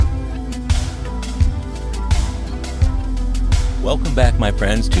Welcome back, my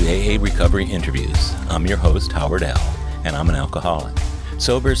friends, to AA Recovery Interviews. I'm your host, Howard L., and I'm an alcoholic.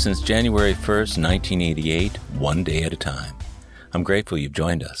 Sober since January 1st, 1988, one day at a time. I'm grateful you've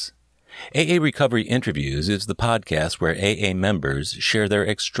joined us. AA Recovery Interviews is the podcast where AA members share their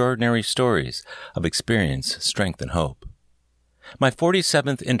extraordinary stories of experience, strength, and hope. My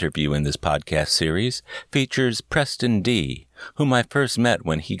 47th interview in this podcast series features Preston D., whom I first met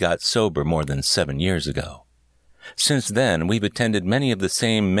when he got sober more than 7 years ago. Since then, we've attended many of the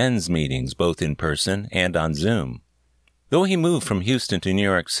same men's meetings, both in person and on Zoom. Though he moved from Houston to New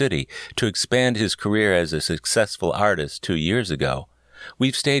York City to expand his career as a successful artist 2 years ago,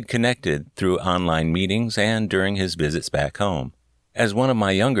 we've stayed connected through online meetings and during his visits back home. As one of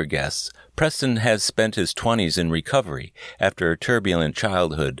my younger guests, Preston has spent his 20s in recovery after a turbulent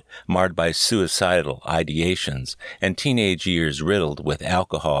childhood marred by suicidal ideations and teenage years riddled with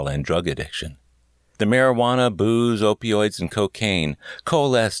alcohol and drug addiction. The marijuana, booze, opioids, and cocaine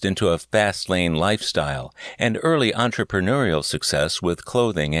coalesced into a fast-lane lifestyle and early entrepreneurial success with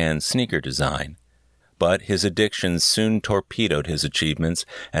clothing and sneaker design. But his addictions soon torpedoed his achievements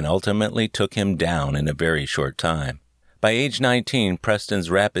and ultimately took him down in a very short time. By age 19, Preston's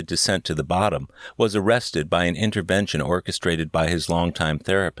rapid descent to the bottom was arrested by an intervention orchestrated by his longtime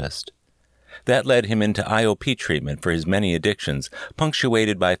therapist. That led him into IOP treatment for his many addictions,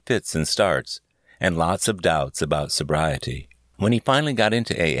 punctuated by fits and starts, and lots of doubts about sobriety. When he finally got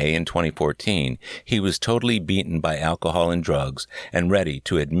into AA in 2014, he was totally beaten by alcohol and drugs and ready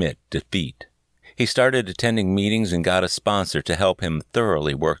to admit defeat. He started attending meetings and got a sponsor to help him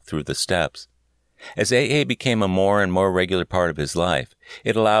thoroughly work through the steps. As AA became a more and more regular part of his life,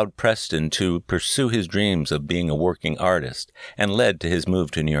 it allowed Preston to pursue his dreams of being a working artist and led to his move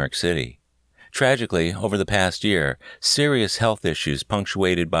to New York City. Tragically, over the past year, serious health issues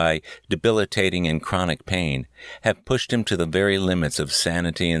punctuated by debilitating and chronic pain have pushed him to the very limits of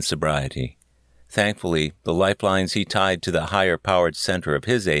sanity and sobriety. Thankfully, the lifelines he tied to the higher-powered center of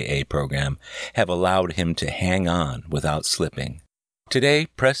his AA program have allowed him to hang on without slipping. Today,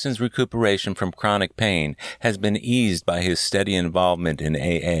 Preston's recuperation from chronic pain has been eased by his steady involvement in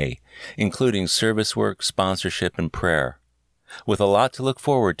AA, including service work, sponsorship, and prayer. With a lot to look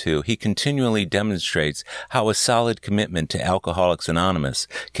forward to, he continually demonstrates how a solid commitment to Alcoholics Anonymous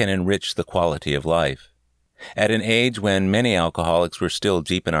can enrich the quality of life. At an age when many alcoholics were still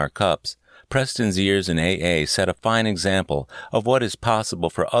deep in our cups, Preston's years in AA set a fine example of what is possible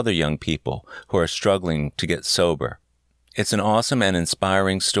for other young people who are struggling to get sober. It's an awesome and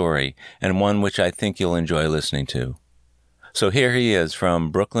inspiring story, and one which I think you'll enjoy listening to. So here he is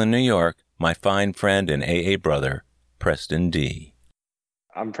from Brooklyn, New York, my fine friend and AA brother, Preston D.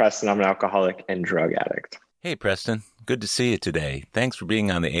 I'm Preston. I'm an alcoholic and drug addict. Hey, Preston. Good to see you today. Thanks for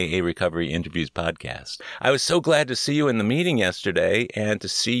being on the AA Recovery Interviews podcast. I was so glad to see you in the meeting yesterday and to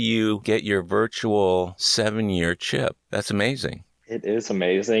see you get your virtual 7-year chip. That's amazing. It is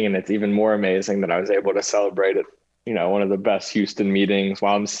amazing, and it's even more amazing that I was able to celebrate it. You know, one of the best Houston meetings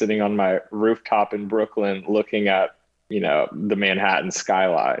while I'm sitting on my rooftop in Brooklyn looking at the Manhattan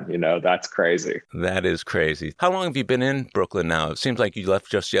skyline. That's crazy. That is crazy. How long have you been in Brooklyn now? It seems like you left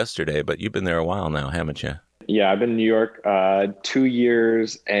just yesterday, but you've been there a while now, haven't you? Yeah, I've been in New York 2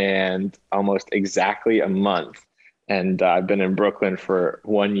 years and almost exactly a month. And I've been in Brooklyn for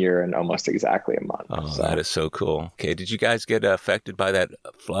 1 year and almost exactly a month. Oh, so. That is so cool. Okay, did you guys get affected by that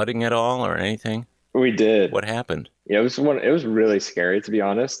flooding at all or anything? We did. What happened? Yeah, it was really scary, to be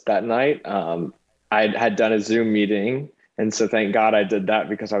honest, that night. I had done a Zoom meeting. And so thank God I did that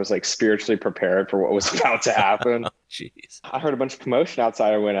because I was like spiritually prepared for what was about to happen. Jeez. I heard a bunch of commotion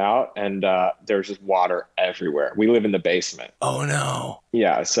outside. I went out and there was just water everywhere. We live in the basement. Oh, no.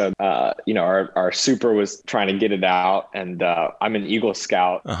 Yeah. So, our super was trying to get it out. And I'm an Eagle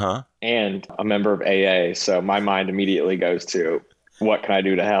Scout and a member of AA. So my mind immediately goes to what can I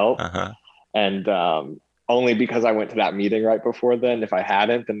do to help? And only because I went to that meeting right before then. If I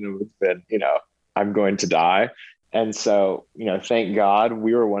hadn't, then it would have been, I'm going to die. And so, thank God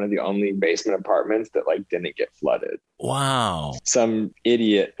we were one of the only basement apartments that didn't get flooded. Wow. Some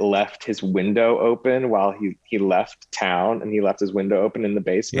idiot left his window open while he left town, and he left his window open in the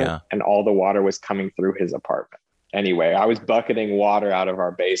basement and all the water was coming through his apartment. Anyway, I was bucketing water out of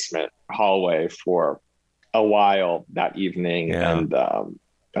our basement hallway for a while that evening. And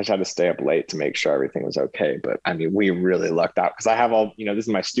I just had to stay up late to make sure everything was okay. But I mean, we really lucked out because I have all, this is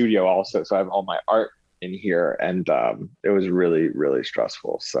my studio also. So I have all my art in here, and it was really, really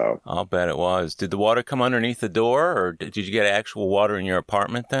stressful. So I'll bet it was. Did the water come underneath the door, or did you get actual water in your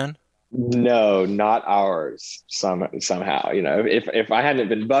apartment then? No, not ours. Somehow, if I hadn't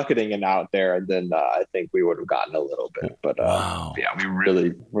been bucketing and out there, then I think we would have gotten a little bit. But Wow. yeah,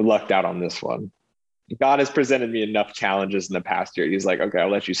 we're lucked out on this one. God has presented me enough challenges in the past year. He's like, okay, I'll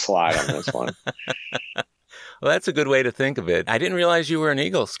let you slide on this one. Well, that's a good way to think of it. I didn't realize you were an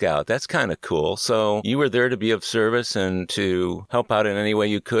Eagle Scout. That's kind of cool. So you were there to be of service and to help out in any way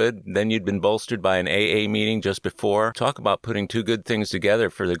you could. Then you'd been bolstered by an AA meeting just before. Talk about putting two good things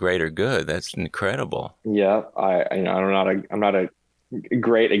together for the greater good. That's incredible. Yeah, I'm not a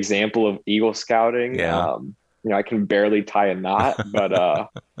great example of Eagle Scouting. Yeah. I can barely tie a knot,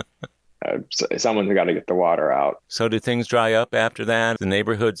 but someone's got to get the water out. So do things dry up after that? The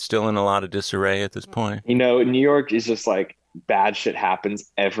neighborhood's still in a lot of disarray at this point? New York is just like bad shit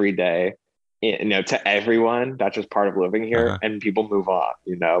happens every day, to everyone. That's just part of living here. And people move on.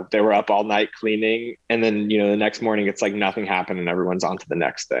 They were up all night cleaning. And then, the next morning it's like nothing happened and everyone's on to the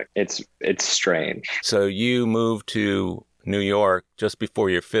next thing. It's strange. So you moved to New York just before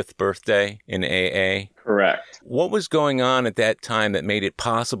your 5th birthday in AA? Correct. What was going on at that time that made it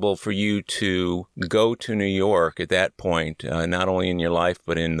possible for you to go to New York at that point, not only in your life,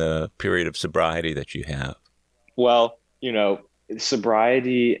 but in the period of sobriety that you have? Well,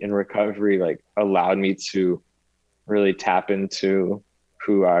 sobriety and recovery allowed me to really tap into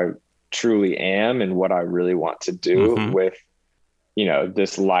who I truly am and what I really want to do with,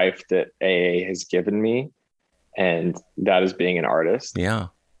 this life that AA has given me. And that is being an artist. Yeah.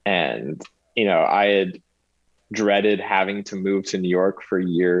 And, I had dreaded having to move to New York for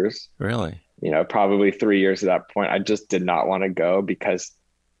years. Really? Probably 3 years at that point. I just did not want to go because,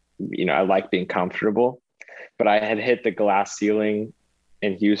 I like being comfortable. But I had hit the glass ceiling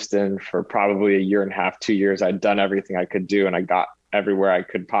in Houston for probably 1.5 years, 2 years. I'd done everything I could do and I got everywhere I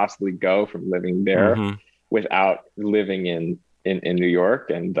could possibly go from living there without living in New York.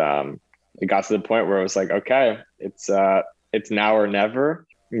 And, it got to the point where it was like, okay, it's now or never.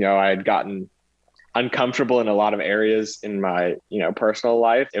 I had gotten uncomfortable in a lot of areas in my, personal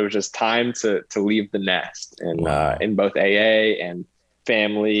life. It was just time to leave the nest and in both AA and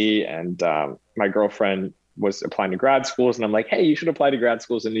family. And my girlfriend was applying to grad schools and I'm like, hey, you should apply to grad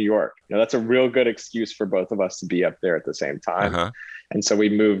schools in New York. That's a real good excuse for both of us to be up there at the same time. And so we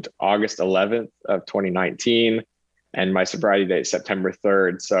moved August 11th of 2019 and my sobriety date is September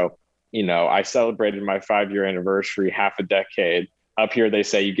 3rd. So I celebrated my 5-year anniversary, half a decade. Up here, they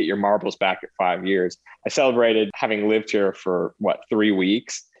say you get your marbles back at 5 years. I celebrated having lived here for 3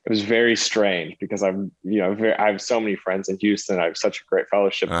 weeks. It was very strange because I have so many friends in Houston. I have such a great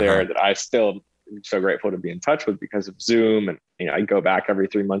fellowship there that I still am so grateful to be in touch with because of Zoom. And, I go back every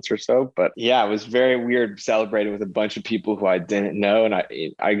 3 months or so. But yeah, it was very weird celebrating with a bunch of people who I didn't know. And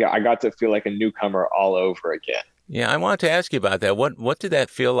I got to feel like a newcomer all over again. Yeah, I wanted to ask you about that. What did that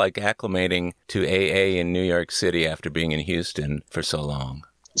feel like acclimating to AA in New York City after being in Houston for so long?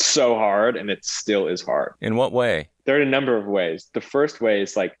 So hard, and it still is hard. In what way? There are a number of ways. The first way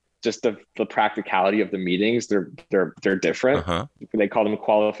is just the practicality of the meetings. They're different. They call them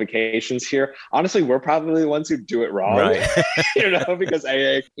qualifications here. Honestly, we're probably the ones who do it wrong, right? Because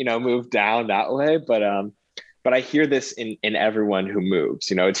AA, moved down that way. But I hear this in everyone who moves.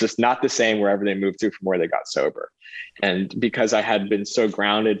 It's just not the same wherever they move to from where they got sober. And because I had been so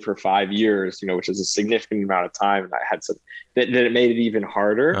grounded for 5 years, which is a significant amount of time, and I had some that it made it even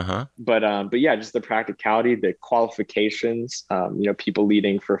harder. But yeah, just the practicality, the qualifications, people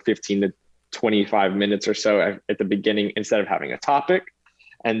leading for 15 to 25 minutes or so at the beginning instead of having a topic.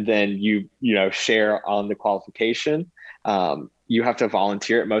 And then you share on the qualification. You have to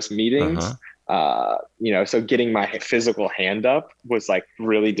volunteer at most meetings. So getting my physical hand up was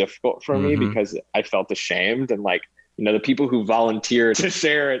really difficult for me because I felt ashamed and the people who volunteered to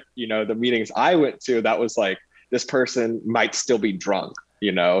share at, the meetings I went to, that was this person might still be drunk,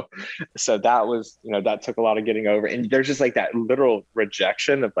 so that was, that took a lot of getting over. And there's just that literal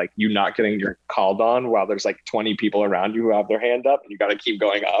rejection of you not getting your called on while there's 20 people around you who have their hand up and you got to keep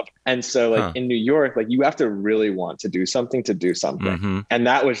going up. And so in New York, you have to really want to do something. And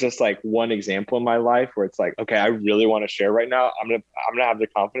that was just one example in my life where it's okay, I really want to share right now. I'm going to have the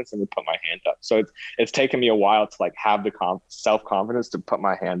confidence and put my hand up. So it's taken me a while to have the self-confidence to put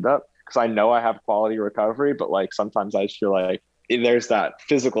my hand up because I know I have quality recovery, but sometimes I just feel there's that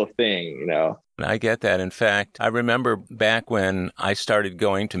physical thing, I get that. In fact, I remember back when I started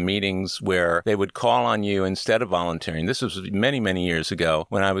going to meetings where they would call on you instead of volunteering. This was many, many years ago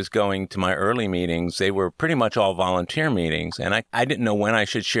when I was going to my early meetings. They were pretty much all volunteer meetings. And I didn't know when I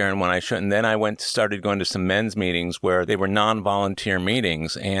should share and when I shouldn't. Then I started going to some men's meetings where they were non-volunteer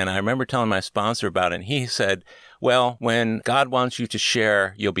meetings. And I remember telling my sponsor about it. And he said, well, when God wants you to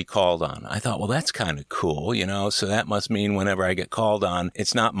share, you'll be called on. I thought, well, that's kind of cool, so that must mean whenever I get called on,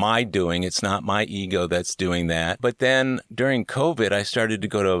 it's not my doing, it's not my ego that's doing that. But then during COVID, I started to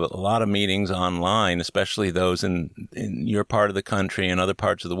go to a lot of meetings online, especially those in your part of the country and other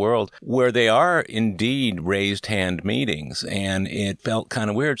parts of the world, where they are indeed raised hand meetings. And it felt kind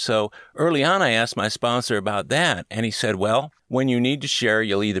of weird. So early on, I asked my sponsor about that. And he said, well, when you need to share,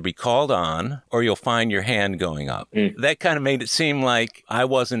 you'll either be called on or you'll find your hand going up. That kind of made it seem like I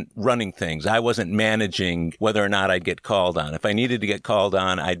wasn't running things. I wasn't managing whether or not I'd get called on. If I needed to get called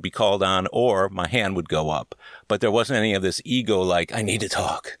on, I'd be called on or my hand would go up. But there wasn't any of this ego like, I need to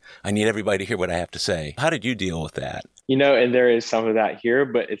talk. I need everybody to hear what I have to say. How did you deal with that? And there is some of that here,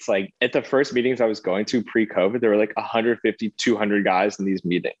 but it's like at the first meetings I was going to pre-COVID, there were like 150, 200 guys in these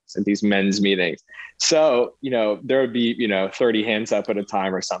meetings, in these men's meetings. So, there would be, 30 hands up at a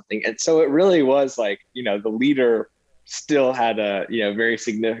time or something. And so it really was like, the leader still had a, very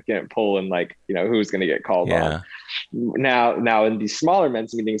significant pull in like, who's going to get called on. Now in these smaller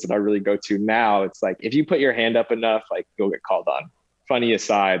men's meetings that I really go to now, it's like, if you put your hand up enough, like you'll get called on. Funny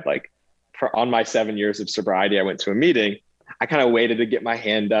aside, like, on my 7 years of sobriety, I went to a meeing. I kind of waited to get my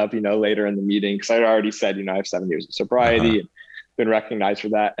hand up, later in the meeting, because I'd already said, I have 7 years of sobriety and been recognized for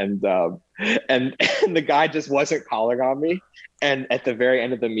that. And the guy just wasn't calling on me. And at the very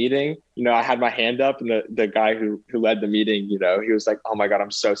end of the meeting, I had my hand up, and the guy who led the meeting, he was like, "Oh my God, I'm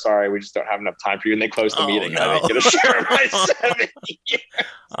so sorry. We just don't have enough time for you." And they closed the meeting. No. And I didn't get a share of my 7 years.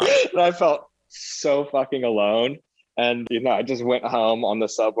 And I felt so fucking alone. And, I just went home on the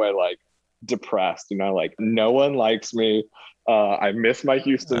subway, like, depressed, like no one likes me. I miss my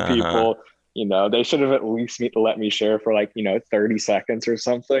Houston people. They should have at least let me share for like 30 seconds or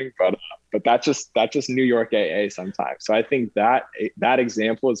something. But that's just New York AA sometimes. So I think that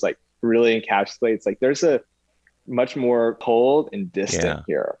example is like really encapsulates like there's a much more cold and distant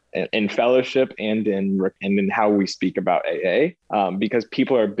here in fellowship and in how we speak about AA, because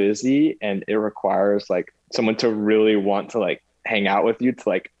people are busy and it requires like someone to really want to like hang out with you, to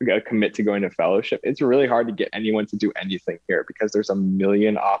like commit to going to fellowship. It's really hard to get anyone to do anything here because there's a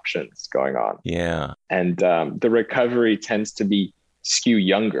million options going on. Yeah. And the recovery tends to be skew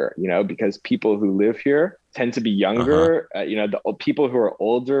younger, because people who live here tend to be younger. The people who are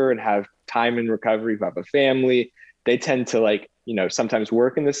older and have time in recovery, who have a family, they tend to like, sometimes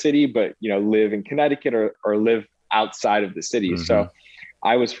work in the city, but, live in Connecticut or live outside of the city. Mm-hmm. So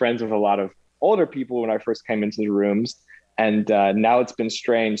I was friends with a lot of older people when I first came into the rooms. And now it's been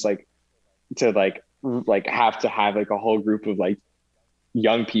strange, like to like have to have like a whole group of like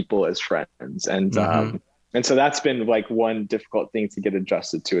young people as friends. And and so that's been like one difficult thing to get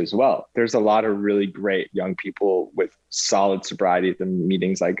adjusted to as well. There's a lot of really great young people with solid sobriety at the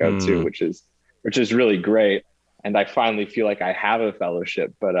meetings I go to, which is really great. And I finally feel like I have a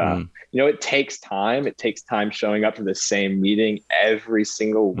fellowship, but it takes time. It takes time showing up to the same meeting every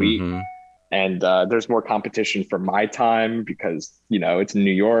single week. And there's more competition for my time because, it's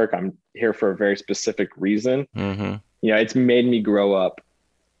New York. I'm here for a very specific reason. It's made me grow up,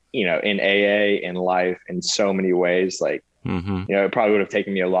 in AA, in life, in so many ways. Like, it probably would have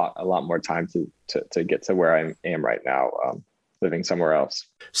taken me a lot more time to get to where I am right now, living somewhere else.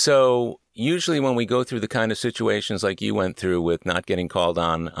 So usually when we go through the kind of situations like you went through with not getting called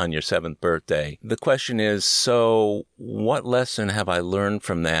on your 7th birthday, the question is, so what lesson have I learned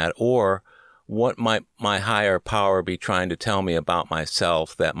from that? Or what might my higher power be trying to tell me about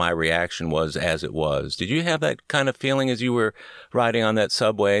myself that my reaction was as it was? Did you have that kind of feeling as you were riding on that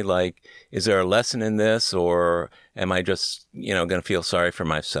subway? Like, is there a lesson in this, or am I just, going to feel sorry for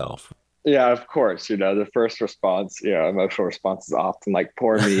myself? Yeah, of course. The first response, emotional response is often like,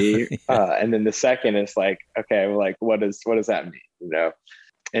 poor me. And then the second is like, okay, well, like, what does that mean?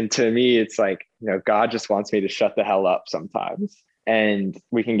 And to me, it's like, God just wants me to shut the hell up sometimes. And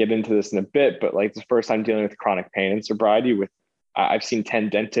we can get into this in a bit, but like the first time dealing with chronic pain and sobriety I've seen 10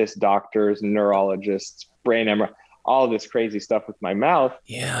 dentists, doctors, neurologists, brain MRI, all of this crazy stuff with my mouth.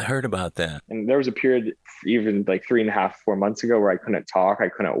 Yeah, I heard about that. And there was a period even like 3.5, 4 months ago where I couldn't talk. I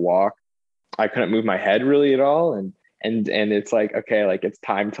couldn't walk. I couldn't move my head really at all. And it's like, okay, like it's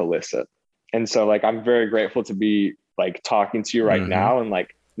time to listen. And so like, I'm very grateful to be like talking to you right now and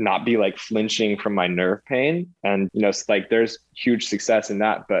like, not be like flinching from my nerve pain. And, it's like, there's huge success in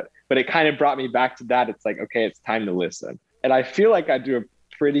that, but it kind of brought me back to that. It's like, okay, it's time to listen. And I feel like I do a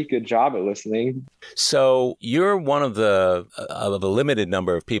pretty good job at listening. So you're one of a limited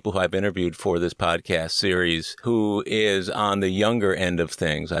number of people who I've interviewed for this podcast series who is on the younger end of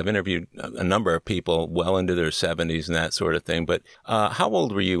things. I've interviewed a number of people well into their 70s and that sort of thing. But how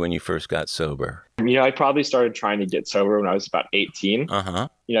old were you when you first got sober? I probably started trying to get sober when I was about 18.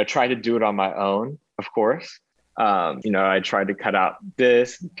 Tried to do it on my own, of course. I tried to cut out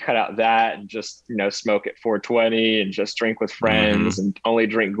this, cut out that, and just, smoke at 420 and just drink with friends and only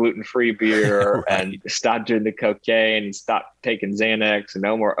drink gluten-free beer right. And stop doing the cocaine and stop taking Xanax and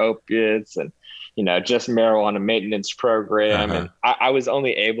no more opiates and, just marijuana maintenance program. And I was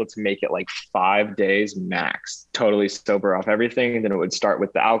only able to make it like 5 days max, totally sober off everything. And then it would start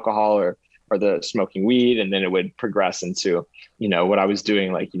with the alcohol or the smoking weed. And then it would progress into, what I was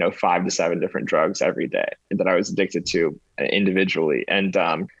doing, like, 5 to 7 different drugs every day that I was addicted to individually. And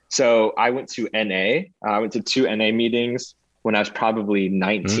so I went to NA. I went to 2 NA meetings when I was probably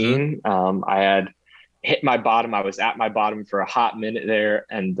 19. I had hit my bottom. I was at my bottom for a hot minute there.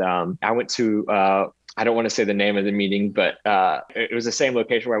 And I went to, I don't want to say the name of the meeting, but it was the same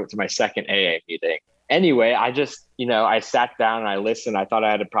location where I went to my second AA meeting. Anyway, I just, I sat down and I listened. I thought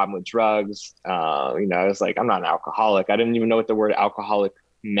I had a problem with drugs. I was like, I'm not an alcoholic. I didn't even know what the word alcoholic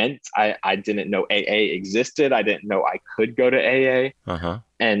meant. I didn't know AA existed. I didn't know I could go to AA.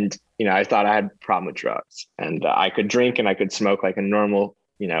 And, I thought I had a problem with drugs. And I could drink and I could smoke like a normal,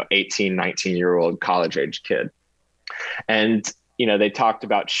 18, 19-year-old college age kid. And, they talked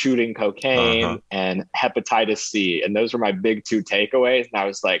about shooting cocaine and hepatitis C. And those were my big 2 takeaways. And I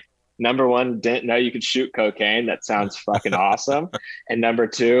was like, number 1, didn't know you could shoot cocaine. That sounds fucking awesome. And number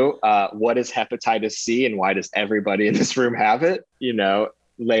 2, what is hepatitis C and why does everybody in this room have it?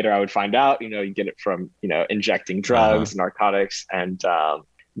 Later I would find out, you get it from, injecting drugs, narcotics. And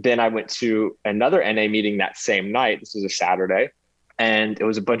then I went to another NA meeting that same night. This was a Saturday. And it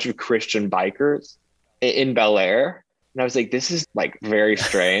was a bunch of Christian bikers in Bel Air. And I was like, this is like very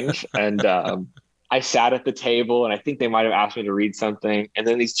strange. And I sat at the table and I think they might have asked me to read something. And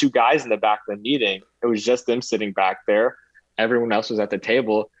then these 2 guys in the back of the meeting, it was just them sitting back there. Everyone else was at the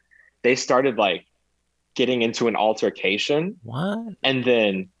table. They started like getting into an altercation. What? And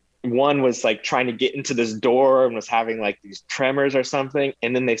then one was like trying to get into this door and was having like these tremors or something.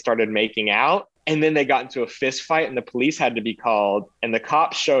 And then they started making out. And then they got into a fist fight and the police had to be called and the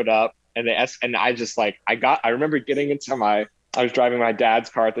cops showed up and I just like, I remember getting into I was driving my dad's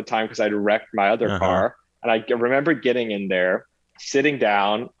car at the time because I'd wrecked my other car. And I remember getting in there, sitting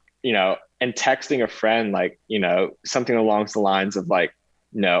down, and texting a friend, like, something along the lines of like,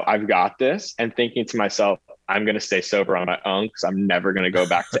 no, I've got this. And thinking to myself, I'm going to stay sober on my own because I'm never going to go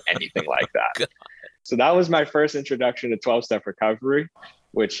back to anything like that. God. So that was my first introduction to 12-step recovery,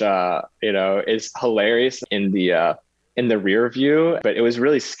 which, is hilarious in the rear view, but it was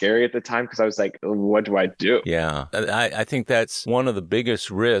really scary at the time because I was like, what do I do? Yeah. I think that's one of the biggest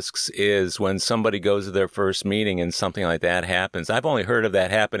risks is when somebody goes to their first meeting and something like that happens. I've only heard of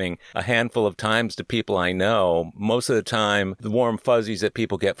that happening a handful of times to people I know. Most of the time, the warm fuzzies that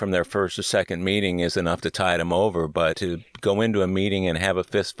people get from their first or second meeting is enough to tide them over, but to go into a meeting and have a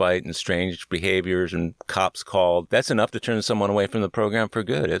fist fight and strange behaviors and cops called, that's enough to turn someone away from the program for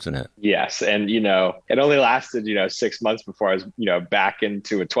good, isn't it? Yes. And, it only lasted, 6 months before I was, back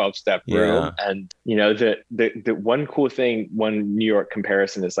into a 12-step room. Yeah. And, the one cool thing, one New York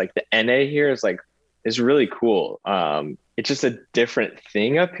comparison is like the NA here is really cool. It's just a different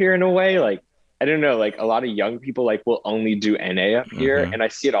thing up here in a way. Like, I don't know, like a lot of young people will only do NA up here. And I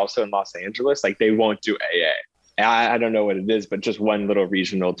see it also in Los Angeles. Like they won't do AA. I don't know what it is, but just one little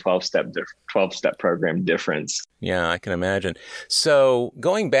regional 12-step program difference. Yeah, I can imagine. So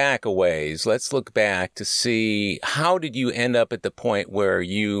going back a ways, let's look back to see how did you end up at the point where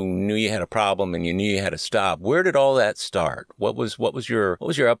you knew you had a problem and you knew you had to stop? Where did all that start? What was your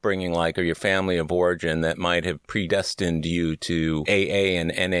upbringing like, or your family of origin that might have predestined you to AA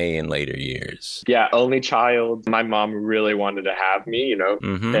and NA in later years? Yeah, only child. My mom really wanted to have me,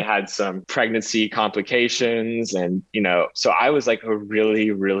 They had some pregnancy complications and, so I was like a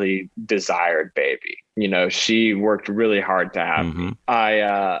really, really desired baby. She worked really hard to have me.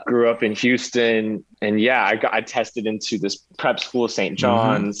 I grew up in Houston and I tested into this prep school, St.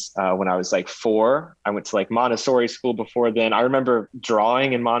 John's, when I was 4. I went to Montessori school before then. I remember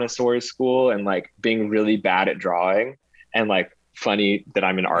drawing in Montessori school and being really bad at drawing and funny that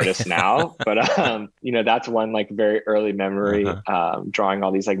I'm an artist now, but that's one very early memory, drawing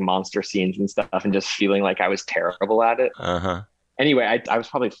all these monster scenes and stuff and just feeling like I was terrible at it. anyway, I was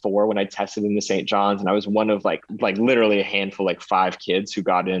probably 4 when I tested into St. John's, and I was one of like literally a handful, like 5 kids who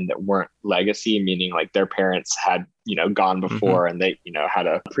got in that weren't legacy, meaning like their parents had, gone before and they, had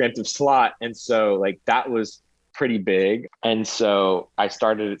a preemptive slot. And so like that was pretty big. And so I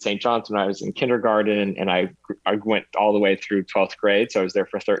started at St. John's when I was in kindergarten, and I went all the way through 12th grade. So I was there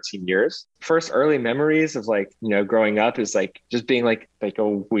for 13 years. First early memories of like, growing up is like just being like a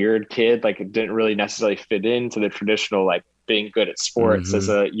weird kid. Like it didn't really necessarily fit into the traditional, like being good at sports as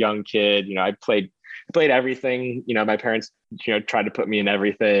a young kid. I played everything. My parents, tried to put me in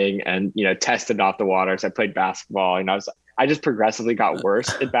everything and, tested off the water. So I played basketball, and I just progressively got worse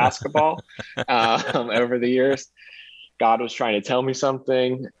at basketball over the years. God was trying to tell me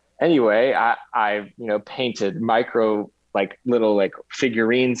something. Anyway, I painted micro, like little like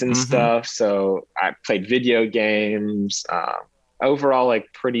figurines and stuff. So I played video games, overall,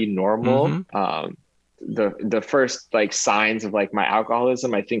 like pretty normal. The first like signs of like my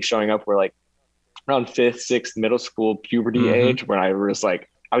alcoholism, I think, showing up were like around 5th, 6th, middle school, puberty age, when I was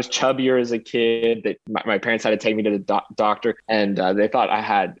chubbier as a kid. That my parents had to take me to the doctor, and they thought I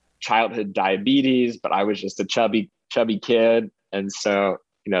had childhood diabetes, but I was just a chubby kid. And so,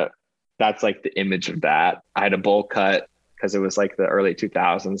 that's like the image of that. I had a bowl cut because it was like the early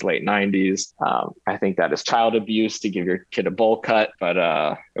 2000s, late 90s. I think that is child abuse to give your kid a bowl cut, but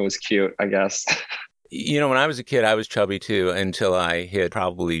it was cute, I guess. When I was a kid, I was chubby too, until I hit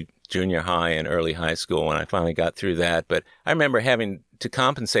probably junior high and early high school when I finally got through that. But I remember having to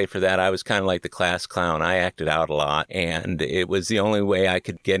compensate for that. I was kind of like the class clown. I acted out a lot, and it was the only way I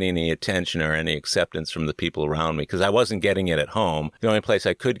could get any attention or any acceptance from the people around me, because I wasn't getting it at home. The only place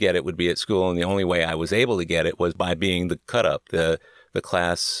I could get it would be at school, and the only way I was able to get it was by being the cut up, the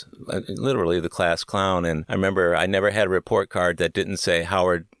class, literally the class clown. And I remember I never had a report card that didn't say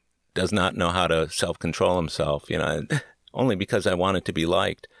Howard does not know how to self-control himself, only because I wanted to be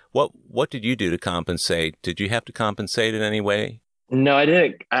liked. What did you do to compensate? Did you have to compensate in any way? No, I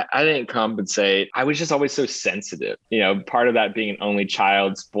didn't. I didn't compensate. I was just always so sensitive. Part of that being an only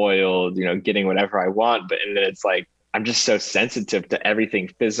child, spoiled, getting whatever I want. But and then it's like I'm just so sensitive to everything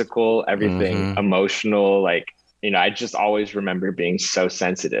physical, everything emotional. Like, I just always remember being so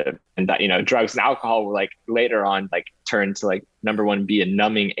sensitive, and that, drugs and alcohol were like later on like turned to like number one, be a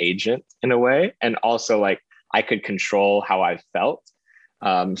numbing agent in a way, and also like I could control how I felt.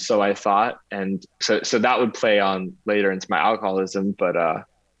 So I thought, and so that would play on later into my alcoholism, but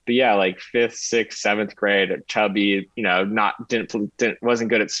yeah, like 5th, 6th, 7th grade, chubby, wasn't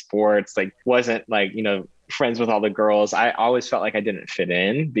good at sports, like wasn't like, friends with all the girls. I always felt like I didn't fit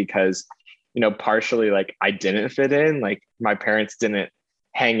in because, partially like I didn't fit in, like my parents didn't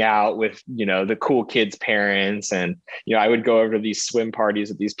hang out with, the cool kids' parents. And, I would go over to these swim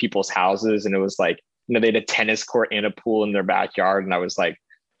parties at these people's houses, and it was like, they had a tennis court and a pool in their backyard. And I was like,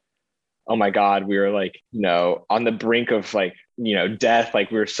 oh my God, we were like, on the brink of like, death.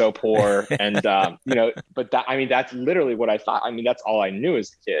 Like we were so poor. And, but that's literally what I thought. That's all I knew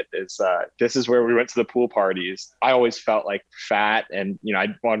as a kid is, this is where we went to the pool parties. I always felt like fat, and, I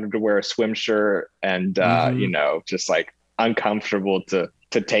wanted to wear a swim shirt, and, just like uncomfortable to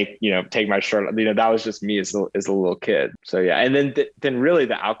take my shirt. That was just me as a little kid. So yeah. And then really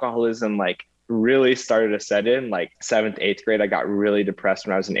the alcoholism, like, really started to set in like 7th, 8th grade. I got really depressed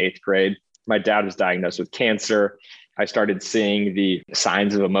when I was in 8th grade. My dad was diagnosed with cancer. I started seeing the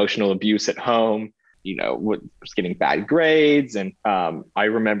signs of emotional abuse at home, was getting bad grades. And I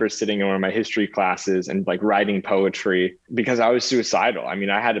remember sitting in one of my history classes and like writing poetry because I was suicidal.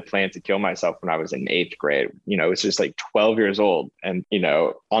 I had a plan to kill myself when I was in 8th grade. It's just like 12 years old. And,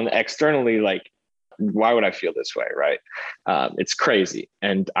 on externally, like, why would I feel this way? Right. It's crazy.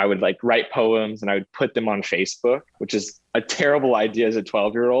 And I would like write poems and I would put them on Facebook, which is a terrible idea as a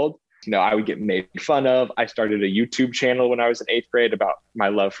 12-year-old. I would get made fun of. I started a YouTube channel when I was in 8th grade about my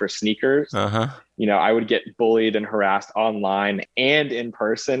love for sneakers. I would get bullied and harassed online and in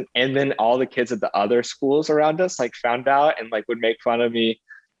person. And then all the kids at the other schools around us like found out and like would make fun of me.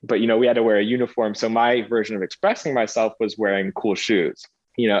 But, we had to wear a uniform. So my version of expressing myself was wearing cool shoes.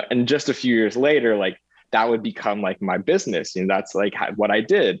 And just a few years later, like that would become like my business. That's like what I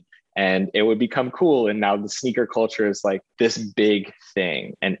did, and it would become cool. And now the sneaker culture is like this big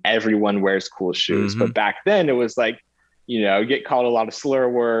thing and everyone wears cool shoes. But back then it was like, get called a lot of slur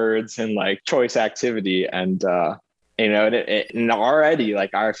words and like choice activity. And, and already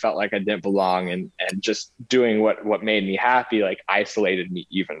like I felt like I didn't belong, and just doing what made me happy, like isolated me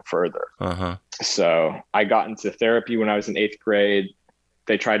even further. So I got into therapy when I was in 8th grade.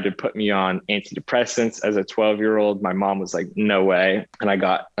 They tried to put me on antidepressants as a 12-year-old. My mom was like, no way. And I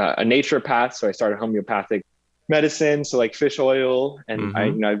got a naturopath. So I started homeopathic medicine, so like fish oil, and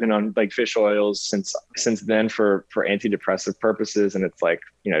I've been on like fish oils since then for antidepressive purposes, and it's like,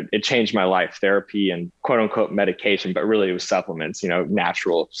 it changed my life, therapy and quote unquote medication, but really it was supplements,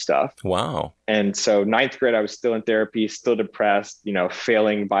 natural stuff. Wow. And so ninth grade, I was still in therapy, still depressed,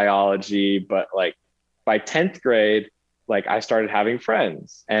 failing biology, but like by 10th grade, like I started having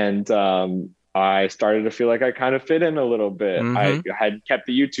friends, and I started to feel like I kind of fit in a little bit. I had kept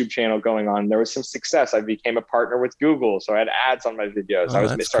the YouTube channel going on. There was some success. I became a partner with Google, so I had ads on my videos. I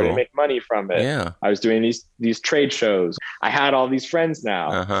was starting to make money from it. Yeah. I was doing these trade shows. I had all these friends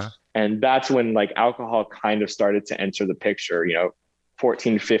now. And that's when like alcohol kind of started to enter the picture,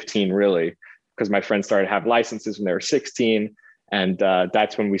 14, 15 really, because my friends started to have licenses when they were 16. And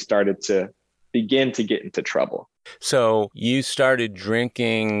that's when we started to begin to get into trouble. So you started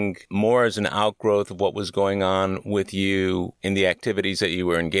drinking more as an outgrowth of what was going on with you in the activities that you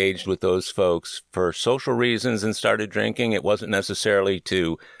were engaged with those folks for social reasons and started drinking. It wasn't necessarily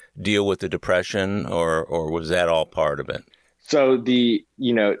to deal with the depression, or was that all part of it? So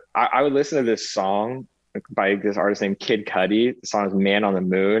I would listen to this song by this artist named Kid Cudi. The song is Man on the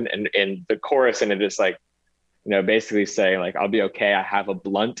Moon. And the chorus in it is like, basically saying like, I'll be okay. I have a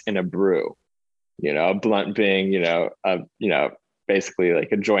blunt and a brew. A blunt being, basically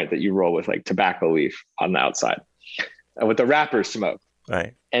like a joint that you roll with like tobacco leaf on the outside, what the rappers smoke.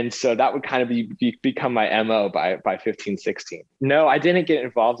 Right. And so that would kind of become my MO by 15, 16. No, I didn't get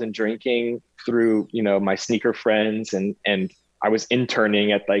involved in drinking through, my sneaker friends, and I was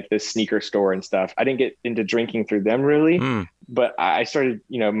interning at like this sneaker store and stuff. I didn't get into drinking through them really, but I started,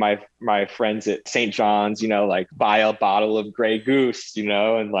 my friends at St. John's, like buy a bottle of Grey Goose,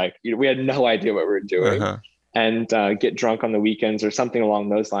 and like, we had no idea what we were doing. And get drunk on the weekends or something along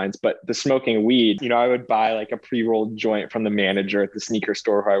those lines. But the smoking weed, I would buy like a pre-rolled joint from the manager at the sneaker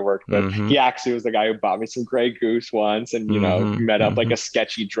store who I worked with. He actually was the guy who bought me some Grey Goose once, and, met up like a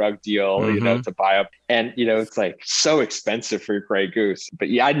sketchy drug deal, to buy up. And, it's like so expensive for Grey Goose. But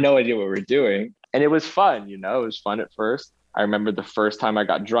yeah, I had no idea what we were doing. And it was fun, it was fun at first. I remember the first time I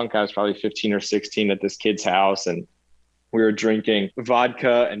got drunk, I was probably 15 or 16 at this kid's house, and we were drinking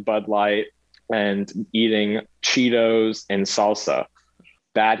vodka and Bud Light and eating Cheetos and salsa.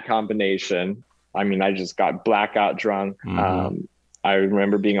 Bad combination. I mean, I just got blackout drunk. I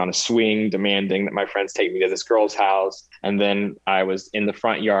remember being on a swing, demanding that my friends take me to this girl's house. And then I was in the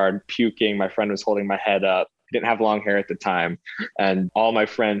front yard puking. My friend was holding my head up. I didn't have long hair at the time. And all my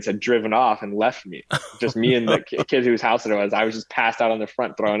friends had driven off and left me. Just me and the kid whose house it was. I was just passed out on the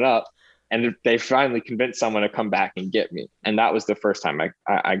front throwing up. And they finally convinced someone to come back and get me. And that was the first time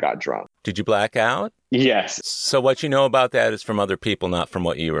I got drunk. Did you black out? Yes. So what you know about that is from other people, not from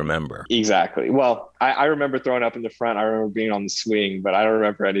what you remember. Exactly. Well, I remember throwing up in the front. I remember being on the swing, but I don't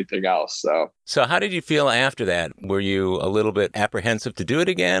remember anything else. So how did you feel after that? Were you a little bit apprehensive to do it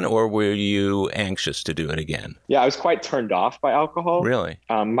again, or were you anxious to do it again? Yeah, I was quite turned off by alcohol. Really?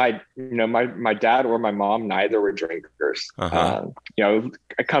 My dad or my mom, neither were drinkers. I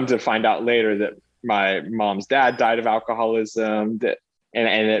come to find out later that my mom's dad died of alcoholism,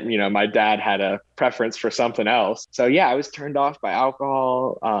 and my dad had a preference for something else. So yeah, I was turned off by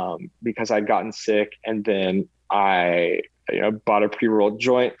alcohol because I'd gotten sick. And then I, bought a pre-rolled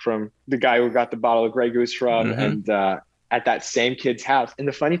joint from the guy who got the bottle of Grey Goose from, and at that same kid's house. And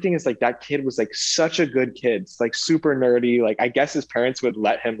the funny thing is, like, that kid was like such a good kid, like super nerdy. Like, I guess his parents would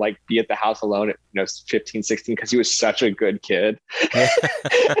let him like be at the house alone at 15, 16, because he was such a good kid.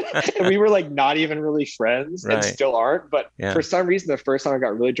 And we were like not even really friends, and still aren't. But for some reason, the first time I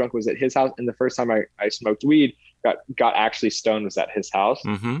got really drunk was at his house, and the first time I smoked weed, got actually stoned, was at his house.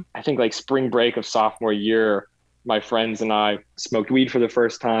 I think like spring break of sophomore year, my friends and I smoked weed for the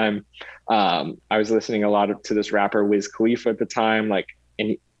first time. I was listening a lot to this rapper Wiz Khalifa at the time,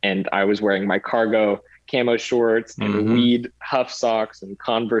 and I was wearing my cargo camo shorts and weed huff socks and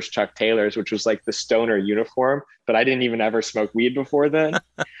Converse Chuck Taylors, which was like the stoner uniform, but I didn't even ever smoke weed before then.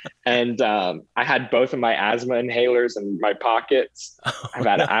 And I had both of my asthma inhalers in my pockets. I've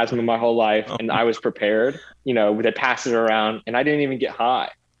had asthma my whole life, and I was prepared. They passed it around, and I didn't even get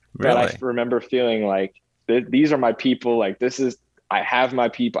high. Really? But I remember feeling like, these are my people. Like, I have my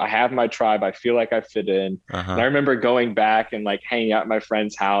people. I have my tribe. I feel like I fit in. And I remember going back and like hanging out at my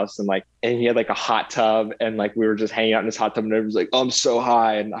friend's house, and he had like a hot tub, and like we were just hanging out in this hot tub, and everyone was like, "Oh, I'm so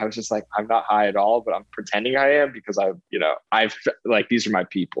high." And I was just like, I'm not high at all, but I'm pretending I am, because I've like, these are my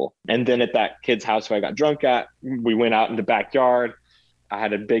people. And then at that kid's house who I got drunk at, we went out in the backyard. I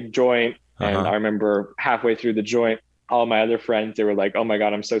had a big joint, and I remember halfway through the joint, all my other friends, they were like, oh my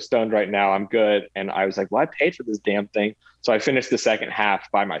God, I'm so stoned right now. I'm good. And I was like, well, I paid for this damn thing. So I finished the second half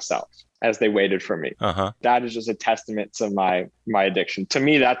by myself as they waited for me. That is just a testament to my addiction. To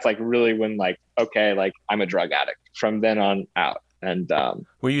me, that's like really when like, okay, like I'm a drug addict from then on out. And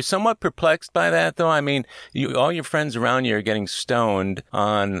were you somewhat perplexed by that, though? I mean, all your friends around you are getting stoned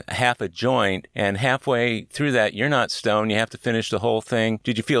on half a joint, and halfway through that, you're not stoned. You have to finish the whole thing.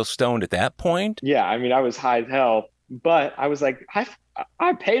 Did you feel stoned at that point? Yeah, I mean, I was high as hell, but I was like,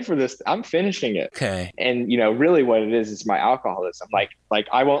 I paid for this. I'm finishing it. Okay. And, really what it is my alcoholism. Like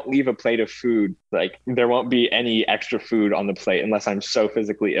I won't leave a plate of food. Like there won't be any extra food on the plate unless I'm so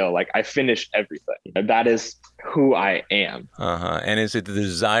physically ill. Like I finish everything. That is who I am. And is it the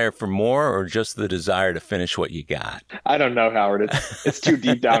desire for more or just the desire to finish what you got? I don't know, Howard. It's too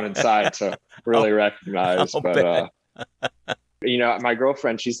deep down inside to really recognize. But my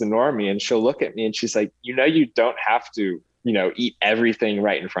girlfriend, she's the normie, and she'll look at me and she's like, you don't have to eat everything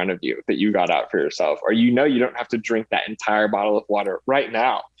right in front of you that you got out for yourself, or you don't have to drink that entire bottle of water right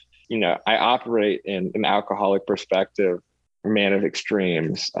now. I operate in an alcoholic perspective, man of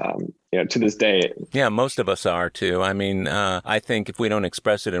extremes, to this day. Yeah, most of us are too. I mean, I think if we don't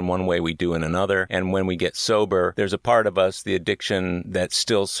express it in one way, we do in another. And when we get sober, there's a part of us, the addiction that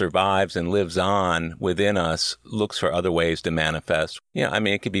still survives and lives on within us, looks for other ways to manifest. I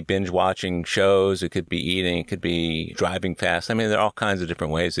mean, it could be binge watching shows, it could be eating, it could be driving fast. I mean, there are all kinds of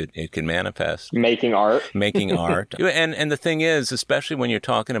different ways it can manifest. Making art. And the thing is, especially when you're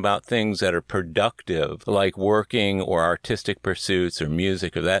talking about things that are productive, like working or artistic pursuits or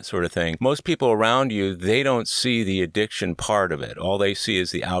music or that sort of thing, most people around you, they don't see the addiction part of it. All they see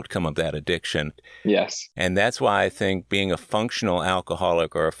is the outcome of that addiction. Yes. And that's why I think being a functional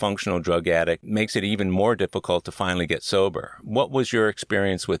alcoholic or a functional drug addict makes it even more difficult to finally get sober. What was your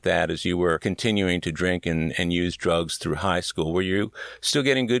experience with that as you were continuing to drink and use drugs through high school? Were you still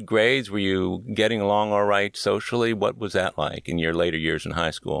getting good grades? Were you getting along all right socially? What was that like in your later years in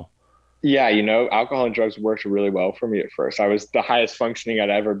high school? Yeah, alcohol and drugs worked really well for me at first. I was the highest functioning I'd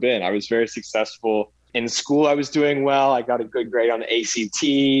ever been. I was very successful. In school, I was doing well. I got a good grade on the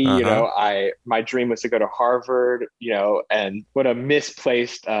ACT. My dream was to go to Harvard, and what a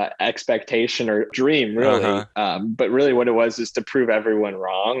misplaced expectation or dream, really. But really what it was is to prove everyone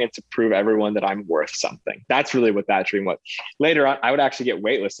wrong and to prove everyone that I'm worth something. That's really what that dream was. Later on, I would actually get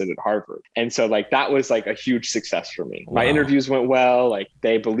waitlisted at Harvard. And so that was a huge success for me. Wow. My interviews went well.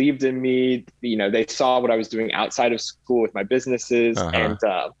 They believed in me. They saw what I was doing outside of school with my businesses. And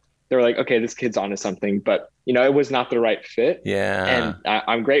they were like, okay, this kid's onto something, but it was not the right fit. Yeah. And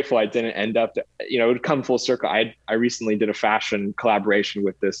I'm grateful I didn't end up, it would come full circle. I recently did a fashion collaboration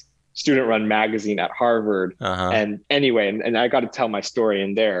with this student-run magazine at Harvard. And anyway, and I got to tell my story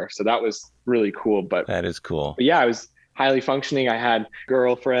in there. So that was really cool. But that is cool. But yeah, I was highly functioning. I had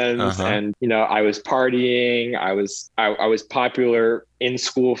girlfriends and, I was partying. I was popular in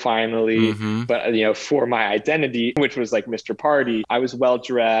school finally, but for my identity, which was like Mr. Party, I was well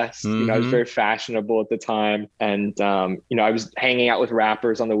dressed. I was very fashionable at the time, and I was hanging out with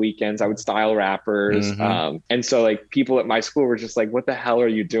rappers on the weekends. I would style rappers, and so people at my school were just like, "What the hell are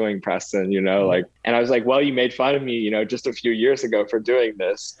you doing, Preston?" And I was like, "Well, you made fun of me, just a few years ago for doing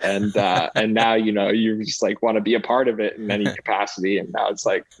this, and and now you just want to be a part of it in any capacity, and now it's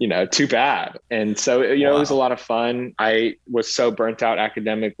too bad." And so it was a lot of fun. I was so burnt out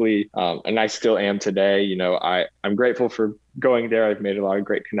academically, and I still am today. I'm grateful for going there. I've made a lot of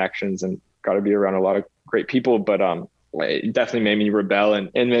great connections and got to be around a lot of great people, but it definitely made me rebel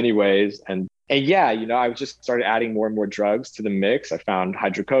in many ways. And yeah, I just started adding more and more drugs to the mix. I found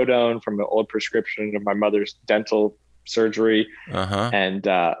hydrocodone from an old prescription of my mother's dental surgery, and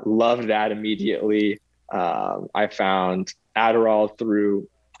loved that immediately. I found Adderall through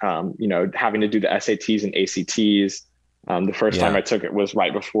having to do the SATs and ACTs. The first time I took it was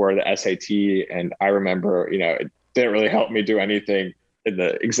right before the SAT. And I remember, it didn't really help me do anything in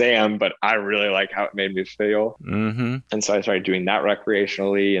the exam, but I really like how it made me feel. And so I started doing that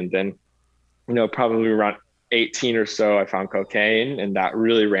recreationally. And then, probably around 18 or so, I found cocaine, and that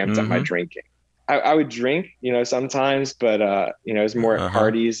really ramped up my drinking. I would drink, sometimes, but, it was more at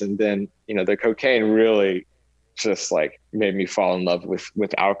parties. And then, the cocaine really just made me fall in love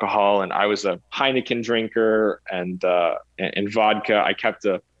with alcohol. And I was a Heineken drinker and vodka. I kept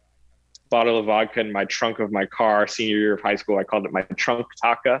a bottle of vodka in my trunk of my car senior year of high school. I called it my trunk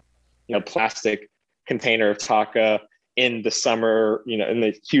taka, plastic container of taka in the summer, in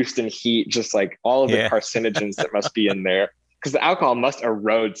the Houston heat, just all of the carcinogens that must be in there, because the alcohol must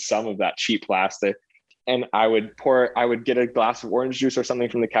erode some of that cheap plastic. and I would get a glass of orange juice or something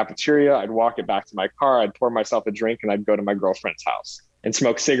from the cafeteria. I'd walk it back to my car. I'd pour myself a drink and I'd go to my girlfriend's house and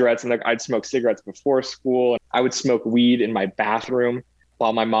smoke cigarettes. And I'd smoke cigarettes before school. I would smoke weed in my bathroom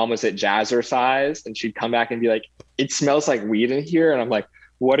while my mom was at Jazzercise, and she'd come back and be like, "It smells like weed in here." And I'm like,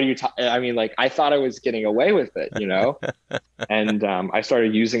 "What are you talking?" I mean, like, I thought I was getting away with it, you know? And I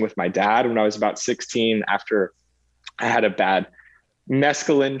started using with my dad when I was about 16 after I had a bad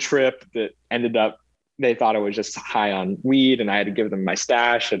mescaline trip that ended up, they thought I was just high on weed, and I had to give them my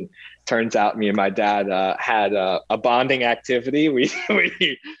stash. And turns out me and my dad had a bonding activity we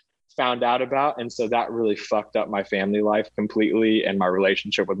found out about. And so that really fucked up my family life completely and my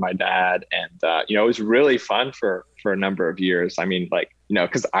relationship with my dad. And, it was really fun for a number of years. I mean, like,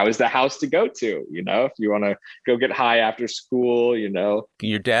 because I was the house to go to, if you want to go get high after school,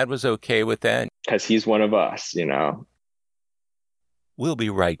 Your dad was okay with that? Because he's one of us, We'll be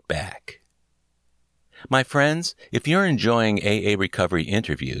right back. My friends, if you're enjoying AA Recovery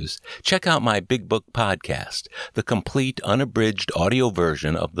interviews, check out my Big Book podcast, the complete unabridged audio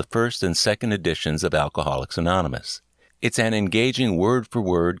version of the first and second editions of Alcoholics Anonymous. It's an engaging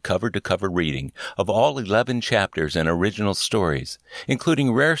word-for-word, cover-to-cover reading of all 11 chapters and original stories,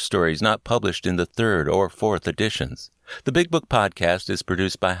 including rare stories not published in the third or fourth editions. The Big Book podcast is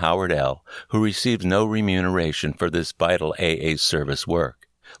produced by Howard L., who receives no remuneration for this vital AA service work.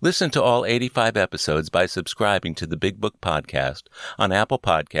 Listen to all 85 episodes by subscribing to the Big Book Podcast on Apple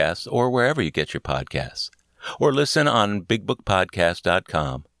Podcasts or wherever you get your podcasts. Or listen on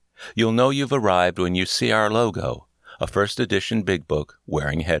BigBookPodcast.com. You'll know you've arrived when you see our logo, a first edition Big Book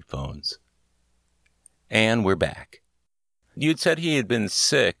wearing headphones. And we're back. You'd said he had been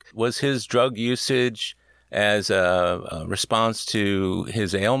sick. Was his drug usage as a response to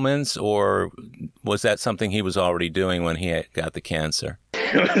his ailments, or was that something he was already doing when he got the cancer?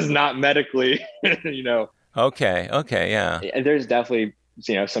 It was not medically, Okay, yeah. There's definitely,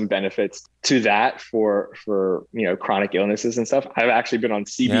 some benefits to that for chronic illnesses and stuff. I've actually been on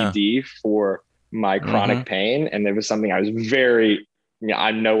CBD for my chronic pain, and it was something I was very,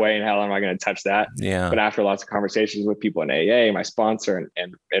 I'm no way in hell am I going to touch that. Yeah. But after lots of conversations with people in AA, my sponsor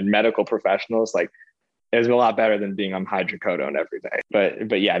and medical professionals, like, it was a lot better than being on hydrocodone every day.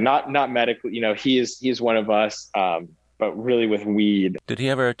 But yeah, not medically. He's one of us. But really with weed. Did he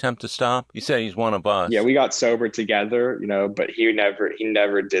ever attempt to stop? You said he's one of us. Yeah, we got sober together, but he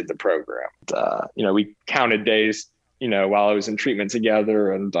never did the program. We counted days, while I was in treatment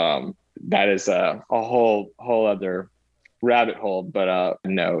together, and that is a whole other rabbit hole. But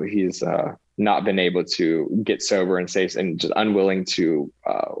no, he's not been able to get sober and safe, and just unwilling to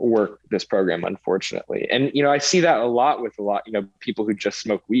work this program, unfortunately. And I see that a lot with people who just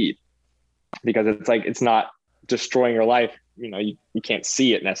smoke weed, because it's like, it's not destroying your life. You can't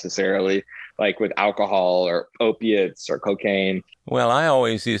see it necessarily, like with alcohol or opiates or cocaine. Well, I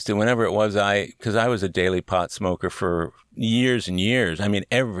always used to, whenever it was, because I was a daily pot smoker for years and years. I mean,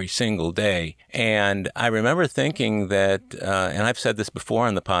 every single day. And I remember thinking that, and I've said this before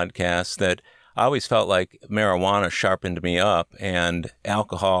on the podcast, that I always felt like marijuana sharpened me up and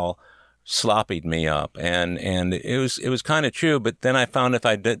alcohol sloppied me up. And it was kind of true. But then I found if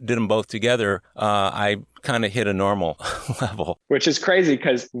I did them both together, I kind of hit a normal level. Which is crazy,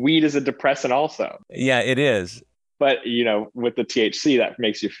 because weed is a depressant also. Yeah, it is. But, with the THC, that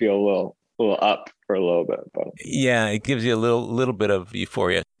makes you feel a little up for a little bit. But yeah, it gives you a little bit of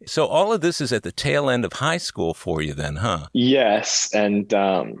euphoria. So all of this is at the tail end of high school for you then, huh? Yes. And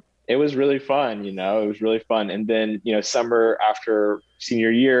it was really fun, it was really fun. And then, summer after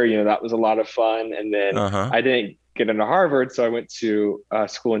senior year, that was a lot of fun. And then I didn't get into Harvard, so I went to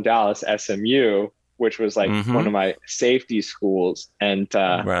school in Dallas, SMU, which was like one of my safety schools. And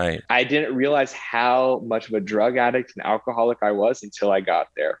right. I didn't realize how much of a drug addict and alcoholic I was until I got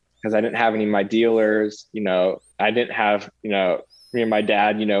there, because I didn't have any of my dealers. I didn't have, me and my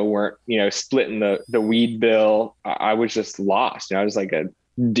dad, weren't, splitting the weed bill. I was just lost. I was like a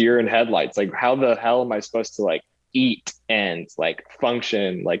deer in headlights. Like, how the hell am I supposed to like eat and like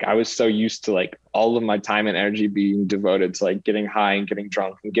function? Like, I was so used to like all of my time and energy being devoted to like getting high and getting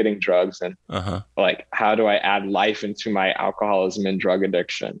drunk and getting drugs, and like, how do I add life into my alcoholism and drug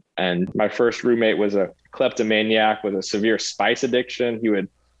addiction? And my first roommate was a kleptomaniac with a severe spice addiction. He would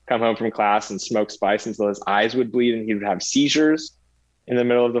come home from class and smoke spice until his eyes would bleed, and he would have seizures in the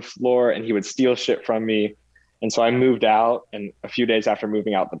middle of the floor, and he would steal shit from me. And so I moved out, and a few days after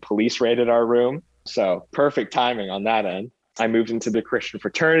moving out, the police raided our room. So perfect timing on that end. I moved into the Christian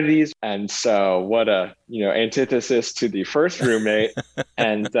fraternities. And so what a, antithesis to the first roommate.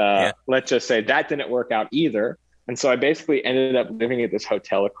 And let's just say that didn't work out either. And so I basically ended up living at this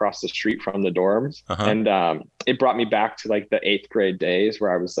hotel across the street from the dorms. And it brought me back to like the 8th grade days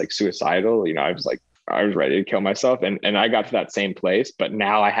where I was like suicidal. I was ready to kill myself. And I got to that same place, but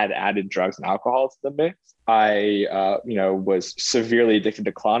now I had added drugs and alcohol to the mix. I, was severely addicted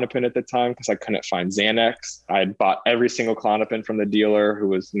to Klonopin at the time because I couldn't find Xanax. I had bought every single Klonopin from the dealer who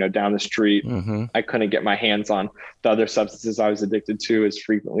was, down the street. I couldn't get my hands on the other substances I was addicted to as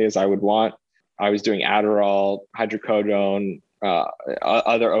frequently as I would want. I was doing Adderall, hydrocodone,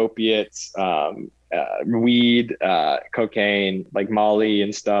 other opiates, weed, cocaine, like Molly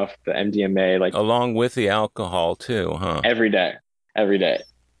and stuff, the MDMA, like along with the alcohol too, huh? Every day.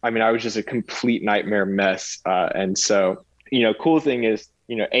 I mean, I was just a complete nightmare mess. And so, cool thing is,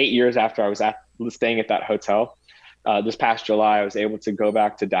 8 years after I was staying at that hotel, this past July, I was able to go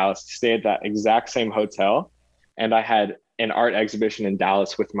back to Dallas to stay at that exact same hotel. And I had an art exhibition in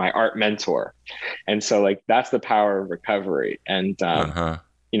Dallas with my art mentor. And so like, that's the power of recovery. And,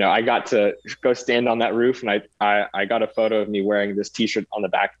 I got to go stand on that roof, and I got a photo of me wearing this t-shirt on the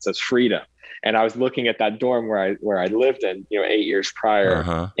back that says freedom. And I was looking at that dorm where I lived in, 8 years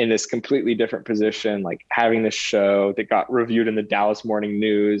prior, in this completely different position, like having this show that got reviewed in the Dallas Morning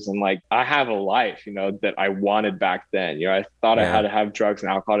News. And like, I have a life, that I wanted back then. I thought I had to have drugs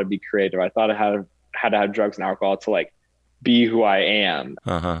and alcohol to be creative. I thought I had to have drugs and alcohol to like be who I am.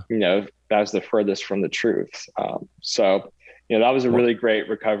 That was the furthest from the truth. So that was a really great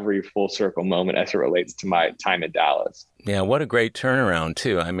recovery full circle moment as it relates to my time in Dallas. Yeah, what a great turnaround,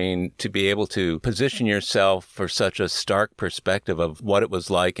 too. I mean, to be able to position yourself for such a stark perspective of what it was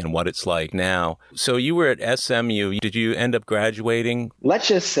like and what it's like now. So you were at SMU. Did you end up graduating? Let's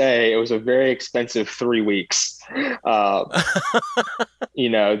just say it was a very expensive 3 weeks. They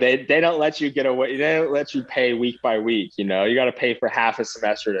don't let you get away. They don't let you pay week by week. You got to pay for half a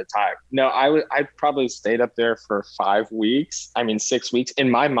semester at a time. No, I probably stayed up there for 5 weeks. 6 weeks. In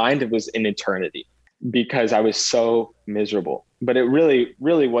my mind, it was an eternity, because I was so miserable. But it really,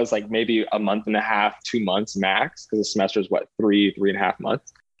 really was like maybe a month and a half, 2 months max, because the semester is 3.5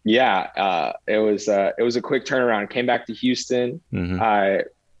 months. Yeah, it was a quick turnaround. Came back to Houston. I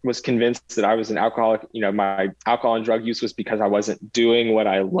was convinced that I was an alcoholic. My alcohol and drug use was because I wasn't doing what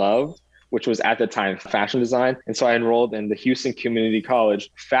I loved, which was at the time fashion design. And so I enrolled in the Houston Community College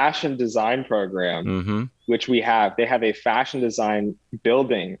fashion design program, which they have a fashion design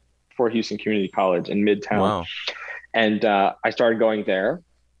building for Houston Community College in Midtown. Wow. And I started going there.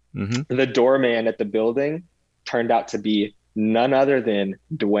 The doorman at the building turned out to be none other than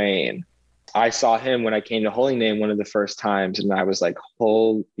Dwayne. I saw him when I came to Holy Name one of the first times, and I was like,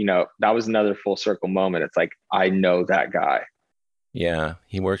 that was another full circle moment. It's like, I know that guy. Yeah,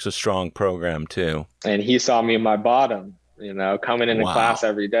 he works a strong program too. And he saw me in my bottom, coming into class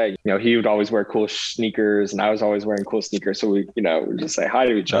every day. He would always wear cool sneakers, and I was always wearing cool sneakers. So we just say hi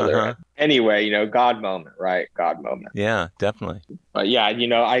to each other. Anyway, God moment, right? God moment. Yeah, definitely. But yeah,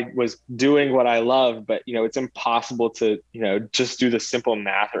 I was doing what I love, but, it's impossible to, just do the simple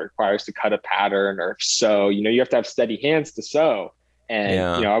math it requires to cut a pattern or sew. You have to have steady hands to sew.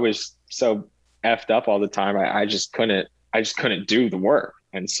 And, I was so effed up all the time. I just couldn't do the work.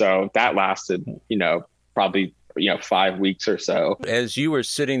 And so that lasted, probably 5 weeks or so. As you were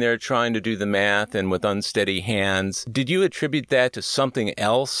sitting there trying to do the math and with unsteady hands, did you attribute that to something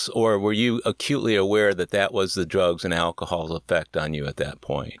else, or were you acutely aware that that was the drugs and alcohol's effect on you at that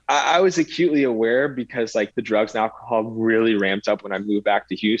point? I was acutely aware because like the drugs and alcohol really ramped up when I moved back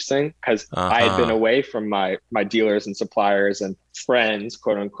to Houston, because I had been away from my dealers and suppliers and friends,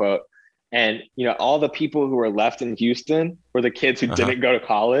 quote unquote. And, all the people who were left in Houston were the kids who didn't go to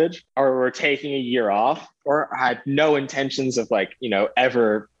college or were taking a year off or had no intentions of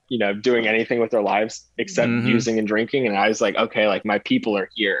ever, doing anything with their lives except using and drinking. And I was like, okay, like my people are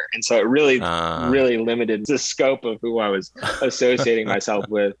here. And so it really, really limited the scope of who I was associating myself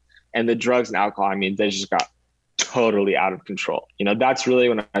with. And the drugs and alcohol, they just got totally out of control. That's really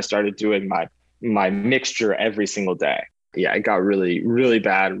when I started doing my mixture every single day. Yeah, it got really, really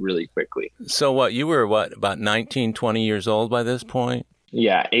bad really quickly. So you were about 19, 20 years old by this point?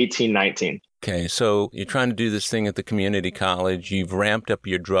 Yeah, 18, 19. Okay, so you're trying to do this thing at the community college. You've ramped up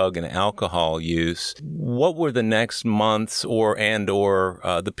your drug and alcohol use. What were the next months or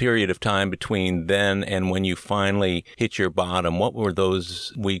the period of time between then and when you finally hit your bottom? What were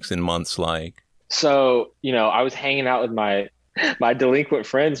those weeks and months like? So, I was hanging out with my delinquent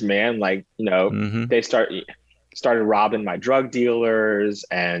friends, man. Like, they started robbing my drug dealers,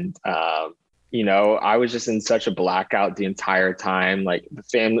 and I was just in such a blackout the entire time. Like the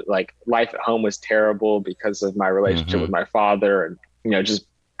family, like life at home was terrible because of my relationship with my father, and just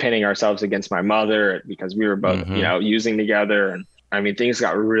pinning ourselves against my mother because we were both, using together. And I mean, things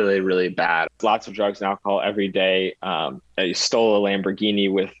got really, really bad. Lots of drugs and alcohol every day. I stole a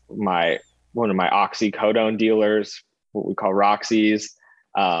Lamborghini with one of my oxycodone dealers, what we call Roxy's.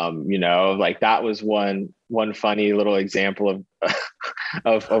 That was one funny little example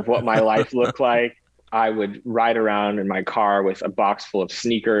of what my life looked like. I would ride around in my car with a box full of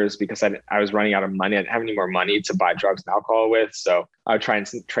sneakers because I was running out of money. I didn't have any more money to buy drugs and alcohol with. So I would try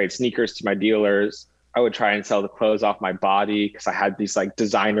and trade sneakers to my dealers. I would try and sell the clothes off my body because I had these like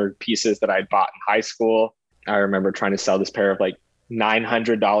designer pieces that I'd bought in high school. I remember trying to sell this pair of like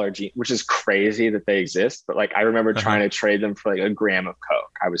 $900 jeans, which is crazy that they exist. But like, I remember trying to trade them for like a gram of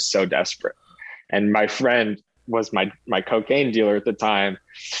Coke. I was so desperate. And my friend was my cocaine dealer at the time.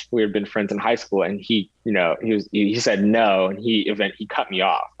 We had been friends in high school, and he said no, and he cut me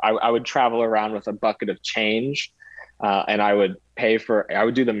off. I would travel around with a bucket of change, and I would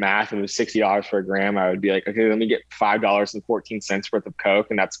do the math. It was $60 for a gram. I would be like, okay, let me get $5.14 worth of Coke,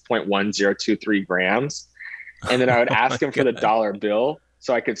 and that's 0.1023 grams. And then I would ask him for the dollar bill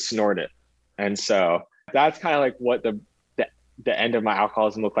so I could snort it. And so that's kind of like what the end of my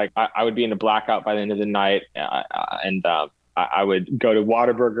alcoholism looked like. I would be in a blackout by the end of the night, and I would go to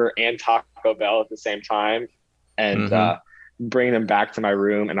Whataburger and Taco Bell at the same time, and bring them back to my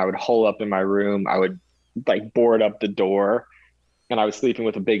room. And I would hole up in my room. I would like board up the door, and I was sleeping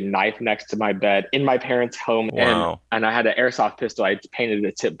with a big knife next to my bed in my parents' home. Wow. And I had an airsoft pistol. I painted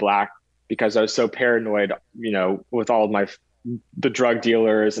the tip black because I was so paranoid, with all of the drug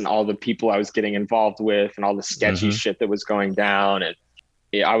dealers and all the people I was getting involved with and all the sketchy shit that was going down. And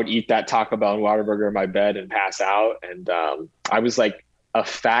I would eat that Taco Bell and Whataburger in my bed and pass out. And I was like a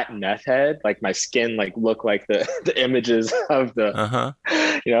fat meth head. Like my skin like looked like the images of the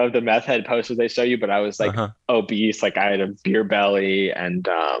the meth head posters they show you, but I was like obese. Like I had a beer belly, and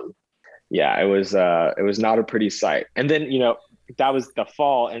it was not a pretty sight. And then that was the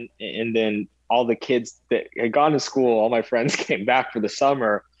fall, and then all the kids that had gone to school, all my friends came back for the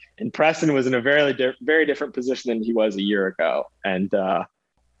summer, and Preston was in a very different position than he was a year ago. And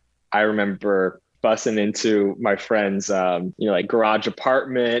I remember busting into my friend's garage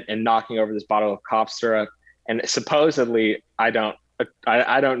apartment and knocking over this bottle of cough syrup, and supposedly I don't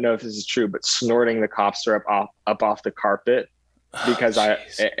know if this is true, but snorting the cough syrup off the carpet because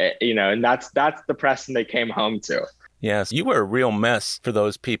and that's the Preston they came home to. Yes, you were a real mess for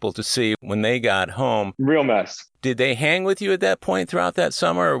those people to see when they got home. Real mess. Did they hang with you at that point throughout that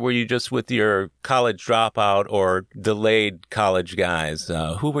summer, or were you just with your college dropout or delayed college guys?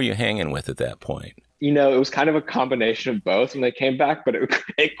 Who were you hanging with at that point? It was kind of a combination of both when they came back, but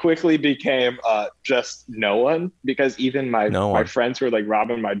it quickly became just no one, because even my friends who were like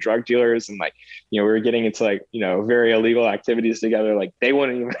robbing my drug dealers and like, we were getting into like, very illegal activities together. Like they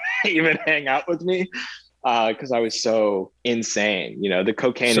wouldn't even hang out with me. Because I was so insane, the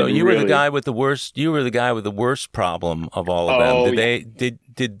cocaine. So you were the guy with the worst. You were the guy with the worst problem of all of them.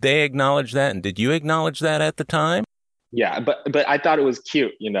 Did they acknowledge that, and did you acknowledge that at the time? Yeah, but I thought it was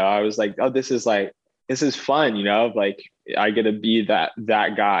cute. I was like, oh, this is fun. Like I get to be that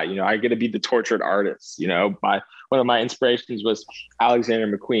guy. I get to be the tortured artist. One of my inspirations was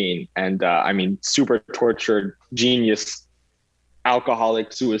Alexander McQueen, and super tortured, genius,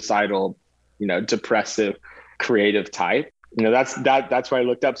 alcoholic, suicidal, depressive, creative type. That's why I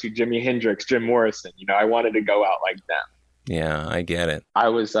looked up to Jimi Hendrix, Jim Morrison. I wanted to go out like them. Yeah, I get it. I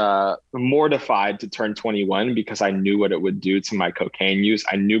was mortified to turn 21 because I knew what it would do to my cocaine use.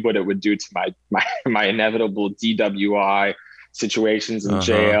 I knew what it would do to my inevitable DWI situations in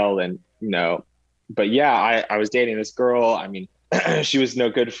jail. And, but yeah, I was dating this girl. She was no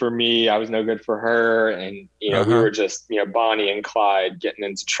good for me. I was no good for her. And, we were just, Bonnie and Clyde getting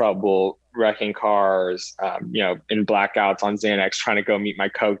into trouble, wrecking cars, in blackouts on Xanax, trying to go meet my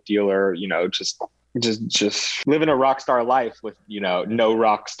coke dealer, just living a rock star life with, no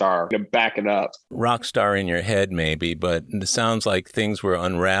rock star to back it up. Rock star in your head, maybe, but it sounds like things were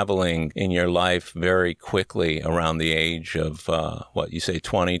unraveling in your life very quickly around the age of,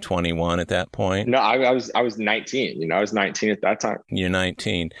 20, 21 at that point? No, I was 19, I was 19 at that time. You're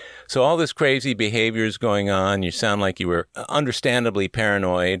 19. So all this crazy behavior is going on. You sound like you were understandably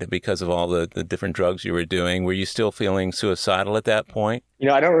paranoid because of all the different drugs you were doing. Were you still feeling suicidal at that point?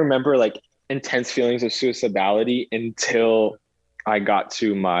 I don't remember like intense feelings of suicidality until I got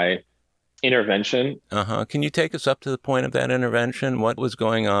to my intervention. Can you take us up to the point of that intervention? What was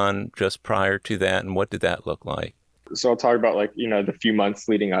going on just prior to that, and what did that look like? So I'll talk about like, the few months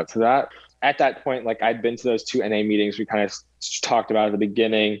leading up to that. At that point, like I'd been to those 2 NA meetings we kind of talked about at the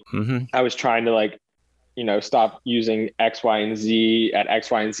beginning. I was trying to like stop using X, Y, and Z at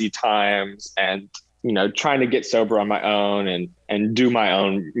X, Y, and Z times, and, trying to get sober on my own and do my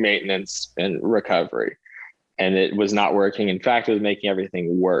own maintenance and recovery. And it was not working. In fact, it was making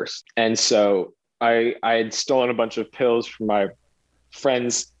everything worse. And so I had stolen a bunch of pills from my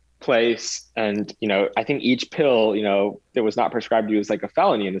friend's place. And, I think each pill, that was not prescribed to you was like a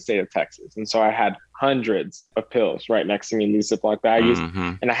felony in the state of Texas. And so I had hundreds of pills right next to me in these Ziploc baggies.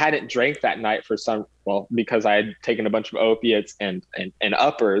 Mm-hmm. And I hadn't drank that night because I had taken a bunch of opiates and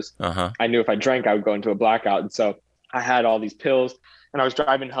uppers. Uh-huh. I knew if I drank, I would go into a blackout. And so I had all these pills, and I was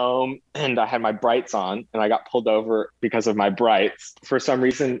driving home and I had my brights on, and I got pulled over because of my brights. For some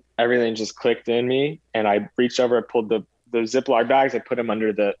reason, everything just clicked in me, and I reached over, I pulled the Ziploc bags, I put them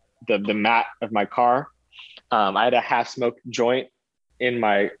under the mat of my car. I had a half smoked joint in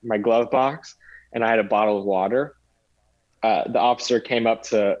my glove box, and I had a bottle of water. The officer came up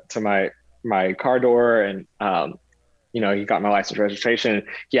to my car door, and he got my license registration.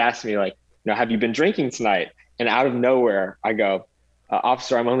 He asked me, like, have you been drinking tonight? And out of nowhere, I go,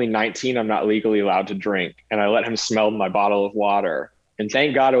 officer, I'm only 19. I'm not legally allowed to drink. And I let him smell my bottle of water. And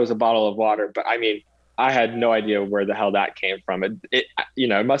thank God it was a bottle of water. But I mean, I had no idea where the hell that came from. It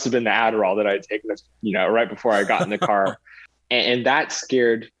must have been the Adderall that I had taken, right before I got in the car. and that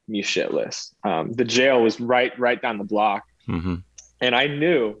scared me shitless. The jail was right down the block. Mm-hmm. And I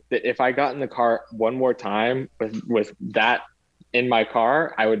knew that if I got in the car one more time with that in my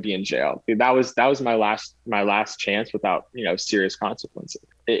car, I would be in jail. That was my last chance without, serious consequences.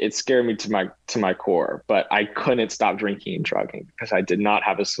 It scared me to my core, but I couldn't stop drinking and drugging because I did not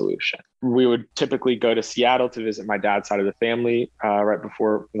have a solution. We would typically go to Seattle to visit my dad's side of the family right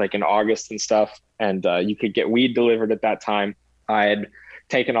before, like in August and stuff. And you could get weed delivered at that time. I had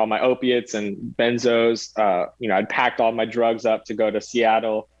taken all my opiates and benzos. I'd packed all my drugs up to go to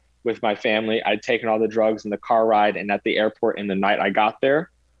Seattle with my family. I'd taken all the drugs in the car ride and at the airport in the night I got there.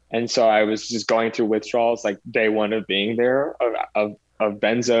 And so I was just going through withdrawals like day one of being there of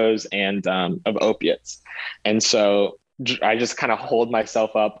benzos and of opiates. And so I just kind of hold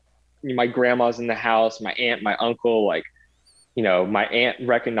myself up. My grandma's in the house, my aunt, my uncle, my aunt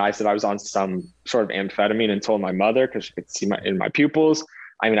recognized that I was on some sort of amphetamine and told my mother because she could see in my pupils.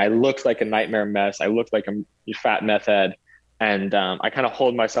 I mean, I looked like a nightmare mess. I looked like a fat meth head. And I kind of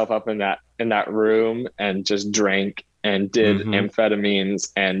hold myself up in that room and just drank and did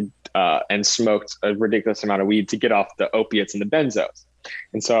amphetamines and smoked a ridiculous amount of weed to get off the opiates and the benzos.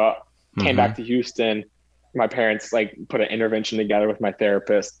 And so I came back to Houston. My parents put an intervention together with my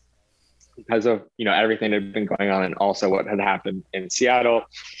therapist because of everything that had been going on and also what had happened in Seattle.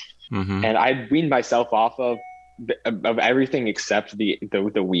 And I weaned myself off of everything except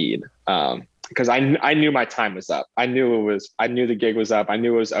the weed. Because I knew my time was up. I knew the gig was up. I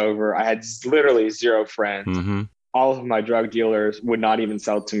knew it was over. I had literally zero friends. All of my drug dealers would not even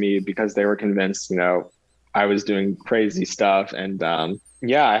sell to me because they were convinced, I was doing crazy stuff. And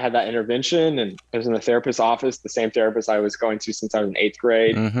I had that intervention, and it was in the therapist's office, the same therapist I was going to since I was in 8th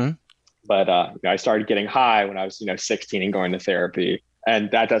grade. But I started getting high when I was 16 and going to therapy.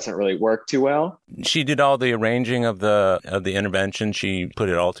 And that doesn't really work too well. She did all the arranging of the intervention. She put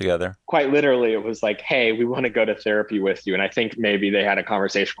it all together. Quite literally, it was like, hey, we want to go to therapy with you. And I think maybe they had a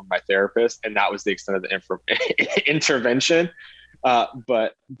conversation with my therapist, and that was the extent of the intervention.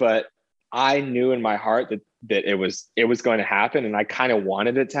 But I knew in my heart that it was going to happen, and I kind of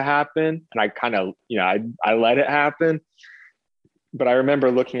wanted it to happen, and I kind of I let it happen. But I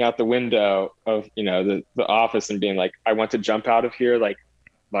remember looking out the window of, the office and being like, I want to jump out of here like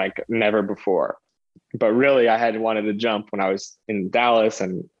never before. But really, I had wanted to jump when I was in Dallas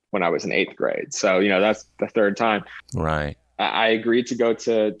and when I was in 8th grade. So, that's the third time. Right. I agreed to go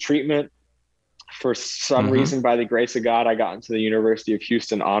to treatment. For some reason, by the grace of God, I got into the University of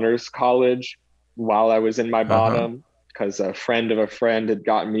Houston Honors College while I was in my bottom because a friend of a friend had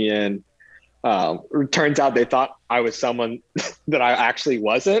gotten me in. It turns out they thought I was someone that I actually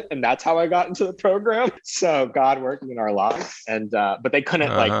wasn't, and that's how I got into the program. So God working in our lives, and but they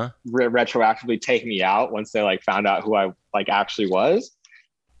couldn't retroactively take me out once they found out who I actually was.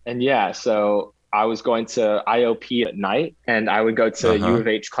 And so I was going to IOP at night, and I would go to U of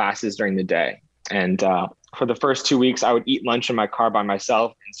H classes during the day. And for the first 2 weeks, I would eat lunch in my car by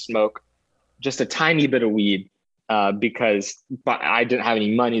myself and smoke just a tiny bit of weed. Because I didn't have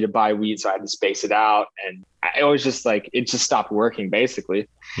any money to buy weed, so I had to space it out. And it was just it just stopped working basically.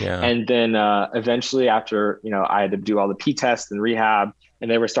 Yeah. And then eventually after, I had to do all the P tests and rehab,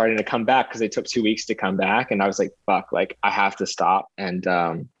 and they were starting to come back because they took 2 weeks to come back. And I was like, fuck, I have to stop. And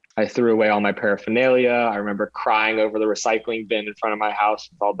I threw away all my paraphernalia. I remember crying over the recycling bin in front of my house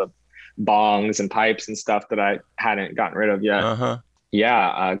with all the bongs and pipes and stuff that I hadn't gotten rid of yet. Uh-huh.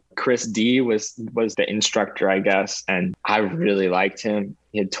 Yeah, Chris D was the instructor, I guess, and I really liked him.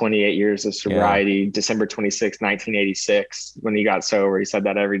 He had 28 years of sobriety. December 26, 1986, when he got sober, he said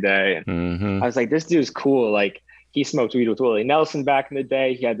that every day. And I was like, this dude's cool. Like, he smoked weed with Willie Nelson back in the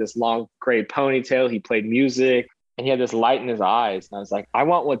day. He had this long gray ponytail. He played music, and he had this light in his eyes. And I was like, I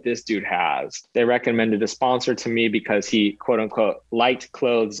want what this dude has. They recommended a sponsor to me because he, quote unquote, liked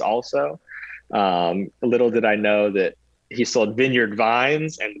clothes also. Little did I know that he sold Vineyard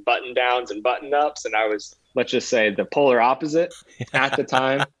Vines and button downs and button ups. And I was, let's just say, the polar opposite at the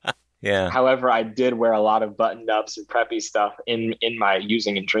time. Yeah. However, I did wear a lot of button ups and preppy stuff in my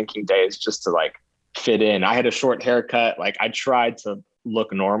using and drinking days just to like fit in. I had a short haircut. Like, I tried to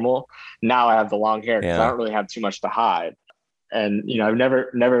look normal. Now I have the long hair because I don't really have too much to hide. And, you know,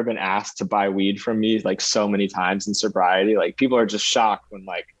 I've never been asked to buy weed from me like so many times in sobriety. Like, people are just shocked when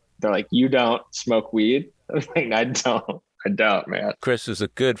like, they're like, you don't smoke weed? I was like, I don't, man. Chris is a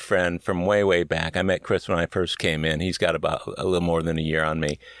good friend from way, way back. I met Chris when I first came in. He's got about a little more than a year on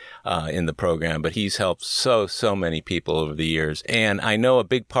me in the program, but he's helped so many people over the years. And I know a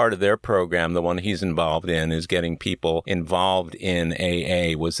big part of their program, the one he's involved in, is getting people involved in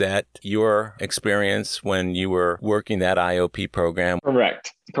AA. Was that your experience when you were working that IOP program?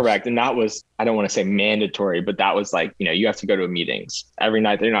 Correct. And that was, I don't want to say mandatory, but that was like, you know, you have to go to meetings every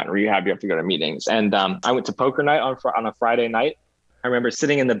night. They're not in rehab. You have to go to meetings. And I went to poker night on a Friday night. I remember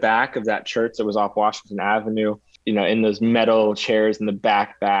sitting in the back of that church that was off Washington Avenue, you know, in those metal chairs in the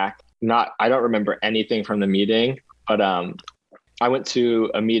back. I don't remember anything from the meeting, but I went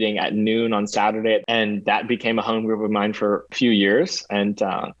to a meeting at noon on Saturday, and that became a home group of mine for a few years. And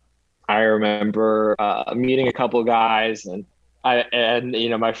I remember meeting a couple of guys, and you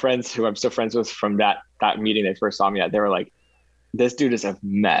know, my friends who I'm still friends with from that meeting they first saw me at, they were like, this dude is a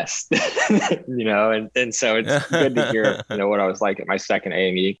mess, you know? And so it's good to hear, you know, what I was like at my second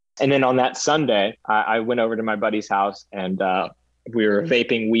AA meeting. And then on that Sunday, I went over to my buddy's house, and we were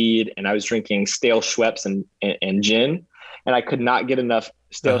vaping weed, and I was drinking stale Schweppes and gin. And I could not get enough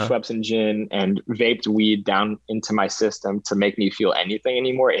stale Schweppes and gin and vaped weed down into my system to make me feel anything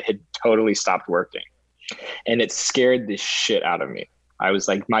anymore. It had totally stopped working. And it scared the shit out of me. I was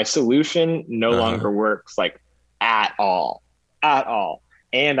like, my solution no longer works, like, at all.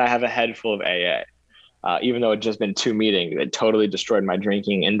 And I have a head full of AA. Even though it just been 2 meetings, it totally destroyed my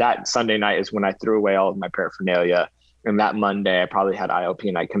drinking. And that Sunday night is when I threw away all of my paraphernalia. And that Monday, I probably had IOP,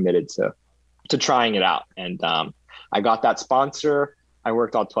 and I committed to trying it out. And I got that sponsor. I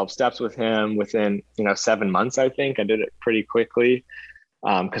worked all 12 steps with him within, you know, 7 months. I think I did it pretty quickly.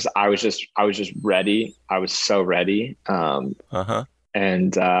 Because I was just ready. I was so ready. And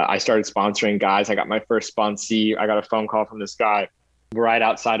I started sponsoring guys. I got my first sponsee. I got a phone call from this guy right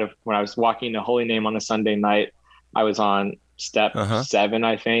outside of when I was walking to Holy Name on a Sunday night. I was on step 7,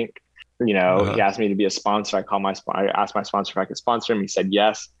 I think. You know, he asked me to be a sponsor. I asked my sponsor if I could sponsor him. He said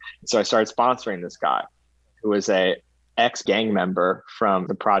yes. So I started sponsoring this guy who was a ex-gang member from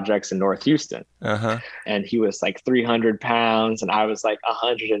the projects in North Houston. And he was like 300 pounds and I was like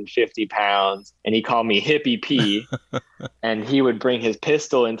 150 pounds. And he called me Hippie P. And he would bring his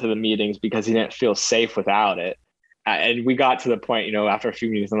pistol into the meetings because he didn't feel safe without it. And we got to the point, you know, after a few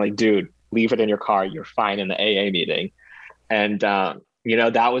meetings, I'm like, dude, leave it in your car. You're fine in the AA meeting. And, you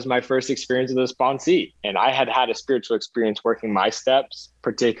know, that was my first experience with a sponsee. And I had a spiritual experience working my steps,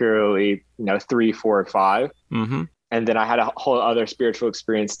 particularly, you know, 3, 4, 5. And then I had a whole other spiritual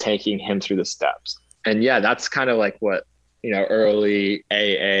experience taking him through the steps. And yeah, that's kind of like what, you know, early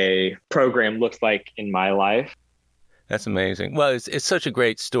AA program looked like in my life. That's amazing. Well, it's such a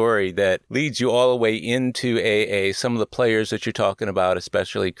great story that leads you all the way into AA. Some of the players that you're talking about,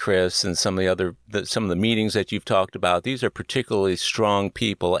 especially Chris, and some of the meetings that you've talked about, these are particularly strong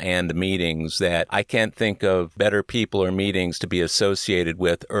people and meetings that I can't think of better people or meetings to be associated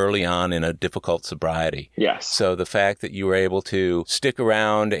with early on in a difficult sobriety. Yes. So the fact that you were able to stick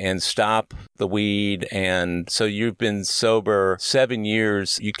around and stop the weed, and so you've been sober 7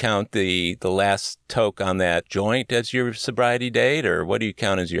 years. You count the last toke on that joint as your sobriety date, or what do you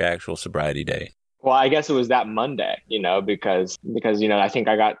count as your actual sobriety date? Well, I guess it was that Monday, you know, because, you know, I think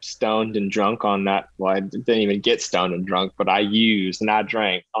I got stoned and drunk on that. Well, I didn't even get stoned and drunk, but I used and I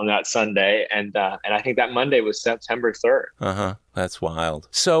drank on that Sunday. And I think that Monday was September 3rd. That's wild.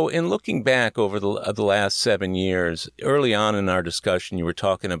 So in looking back over the last 7 years, early on in our discussion, you were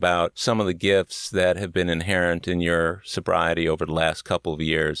talking about some of the gifts that have been inherent in your sobriety over the last couple of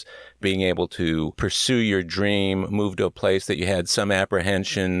years, being able to pursue your dream, move to a place that you had some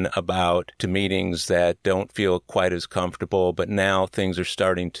apprehension about, to meetings that don't feel quite as comfortable, but now things are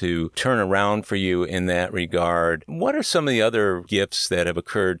starting to turn around for you in that regard. What are some of the other gifts that have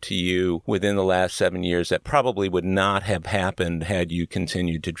occurred to you within the last 7 years that probably would not have happened had you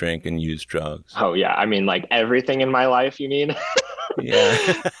continued to drink and use drugs? Oh, yeah. I mean, like everything in my life, you mean?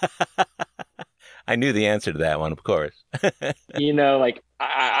 Yeah. I knew the answer to that one, of course. Like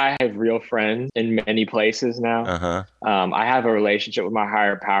I have real friends in many places now. Uh-huh. I have a relationship with my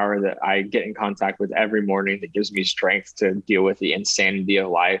higher power that I get in contact with every morning that gives me strength to deal with the insanity of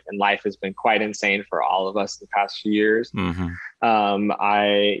life. And life has been quite insane for all of us the past few years. Mm-hmm.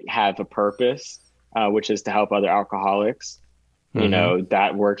 I have a purpose, which is to help other alcoholics. Mm-hmm.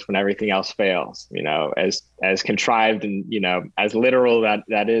 That works when everything else fails, as contrived and, as literal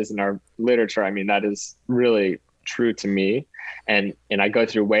that is in our literature. I mean, that is really true to me. And I go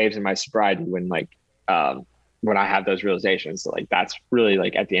through waves in my sobriety when I have those realizations. So that's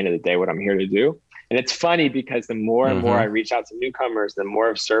really at the end of the day, what I'm here to do. And it's funny because the more and more I reach out to newcomers, the more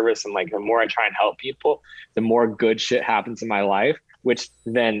of service and the more I try and help people, the more good shit happens in my life, which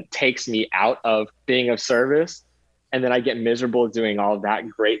then takes me out of being of service. And then I get miserable doing all of that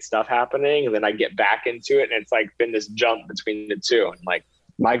great stuff happening. And then I get back into it. And it's been this jump between the two. And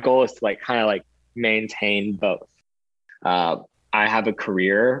my goal is to kind of maintain both. I have a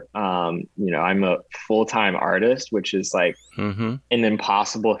career. I'm a full-time artist, which is an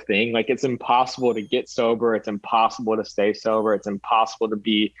impossible thing. It's impossible to get sober. It's impossible to stay sober. It's impossible to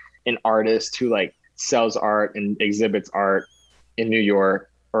be an artist who sells art and exhibits art in New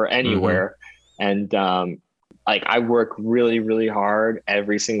York or anywhere. And, I work really, really hard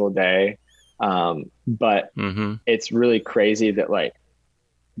every single day. But it's really crazy that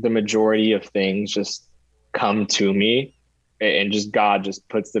the majority of things just come to me and just God just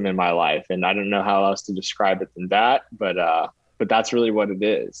puts them in my life. And I don't know how else to describe it than that, but that's really what it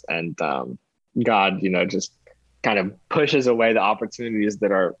is. And God, just kind of pushes away the opportunities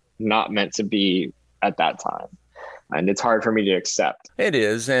that are not meant to be at that time. And it's hard for me to accept. It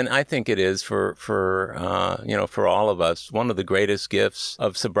is, and I think it is for all of us. One of the greatest gifts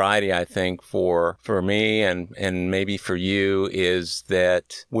of sobriety, I think, for me and maybe for you, is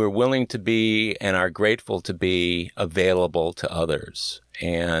that we're willing to be and are grateful to be available to others.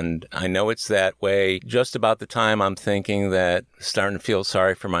 And I know it's that way just about the time I'm thinking that, starting to feel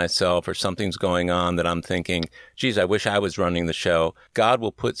sorry for myself or something's going on, that I'm thinking, geez, I wish I was running the show. God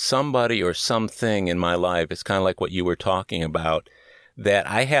will put somebody or something in my life. It's kind of like what you were talking about, that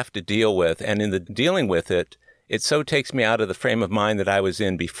I have to deal with. And in the dealing with it, it so takes me out of the frame of mind that I was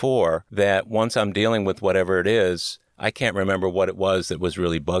in before, that once I'm dealing with whatever it is, I can't remember what it was that was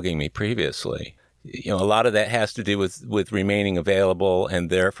really bugging me previously. A lot of that has to do with remaining available and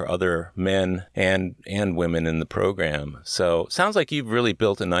there for other men and women in the program. So sounds like you've really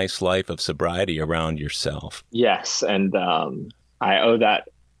built a nice life of sobriety around yourself. Yes. And I owe that,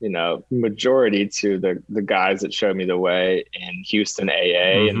 majority to the guys that showed me the way in Houston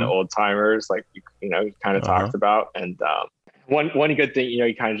AA and the old timers, you kind of talked about. And one good thing,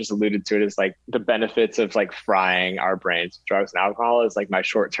 you kind of just alluded to it, is the benefits of frying our brains with drugs and alcohol is my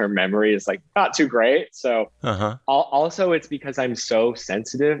short-term memory is not too great. So also it's because I'm so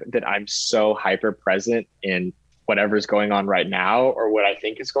sensitive that I'm so hyper present in whatever's going on right now or what I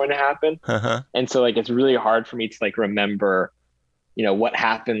think is going to happen. And so it's really hard for me to remember, what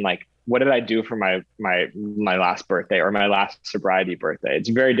happened, what did I do for my last birthday or my last sobriety birthday? It's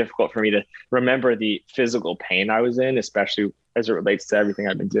very difficult for me to remember the physical pain I was in, especially as it relates to everything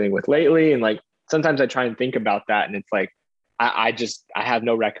I've been dealing with lately. And sometimes I try and think about that, and it's I have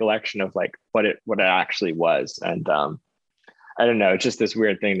no recollection of what it actually was. And I don't know, it's just this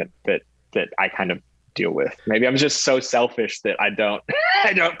weird thing that I kind of deal with. Maybe I'm just so selfish that I don't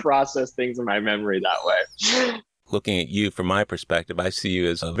process things in my memory that way. Looking at you from my perspective, I see you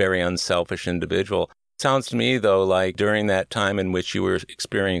as a very unselfish individual. Sounds to me, though, like during that time in which you were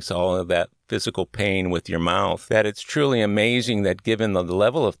experiencing all of that physical pain with your mouth, that it's truly amazing that given the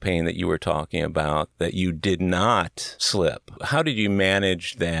level of pain that you were talking about, that you did not slip. How did you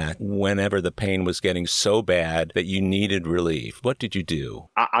manage that whenever the pain was getting so bad that you needed relief? What did you do?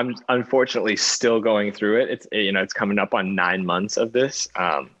 I'm unfortunately still going through it. It's coming up on 9 months of this.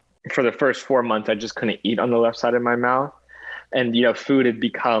 For the first 4 months, I just couldn't eat on the left side of my mouth. And, food had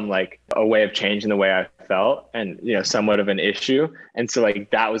become a way of changing the way I felt and, somewhat of an issue. And so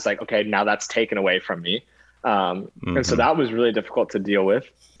that was okay, now that's taken away from me. And so that was really difficult to deal with.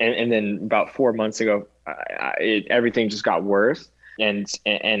 And then about 4 months ago, everything just got worse. And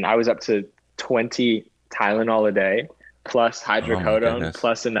I was up to 20 Tylenol a day, plus hydrocodone,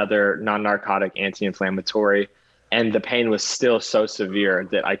 plus another non-narcotic anti-inflammatory. And the pain was still so severe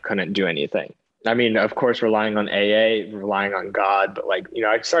that I couldn't do anything. I mean, of course, relying on AA, relying on God, but like, you know,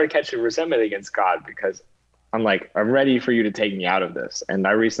 I started catching resentment against God because I'm like, I'm ready for you to take me out of this. And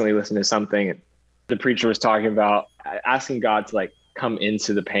I recently listened to something the preacher was talking about, asking God to like come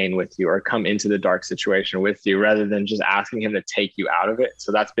into the pain with you or come into the dark situation with you rather than just asking him to take you out of it.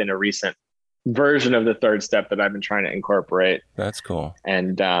 So that's been a recent version of the third step that I've been trying to incorporate. That's cool.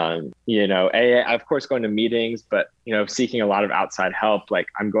 And, you know, AA, of course, going to meetings, but, you know, seeking a lot of outside help. Like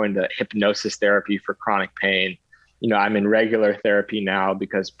I'm going to hypnosis therapy for chronic pain. You know, I'm in regular therapy now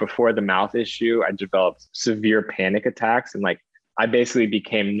because before the mouth issue, I developed severe panic attacks. And like, I basically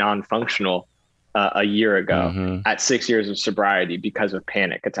became non-functional a year ago at 6 years of sobriety because of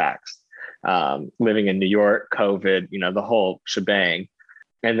panic attacks. Living in New York, COVID, you know, the whole shebang.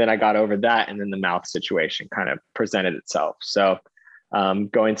 And then I got over that. And then the mouth situation kind of presented itself. So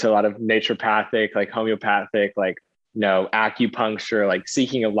going to a lot of naturopathic, like homeopathic, like, you know, acupuncture, like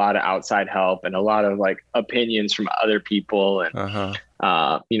seeking a lot of outside help and a lot of like opinions from other people. And,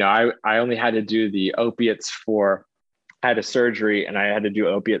 you know, I only had to do the opiates I had a surgery and I had to do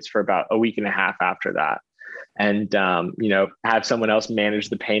opiates for about a week and a half after that. And, you know, have someone else manage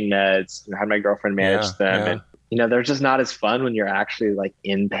the pain meds, have my girlfriend manage them. And, you know, they're just not as fun when you're actually like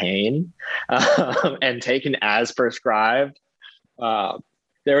in pain and taken as prescribed.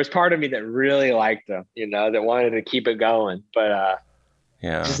 There was part of me that really liked them, you know, that wanted to keep it going, but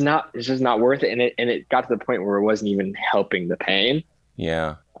it's just not worth it. And it got to the point where it wasn't even helping the pain.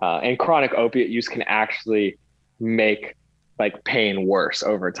 Yeah. And chronic opiate use can actually make like pain worse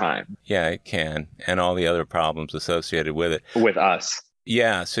over time. Yeah, it can. And all the other problems associated with it. With us.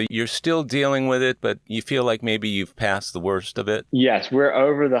 Yeah. So you're still dealing with it, but you feel like maybe you've passed the worst of it. Yes, we're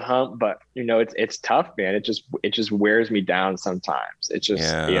over the hump, but you know, it's tough, man. It just wears me down sometimes. It's just,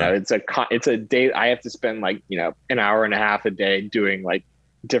 you know, it's a day. I have to spend like, you know, an hour and a half a day doing like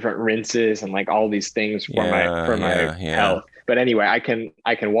different rinses and like all these things for my health. But anyway, I can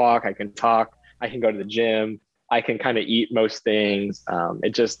walk, I can talk, I can go to the gym. I can kind of eat most things.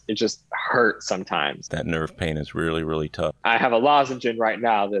 It just hurts sometimes. That nerve pain is really, really tough. I have a lozenge in right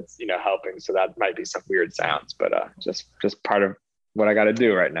now that's, you know, helping. So that might be some weird sounds, but just part of what I got to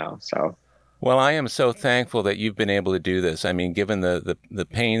do right now. So. Well, I am so thankful that you've been able to do this. I mean, given the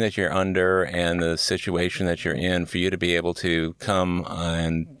pain that you're under and the situation that you're in, for you to be able to come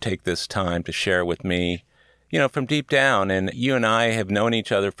and take this time to share with me, you know, from deep down. And you and I have known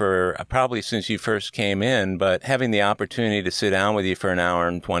each other for probably since you first came in, but having the opportunity to sit down with you for an hour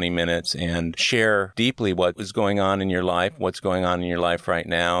and 20 minutes and share deeply what was going on in your life, what's going on in your life right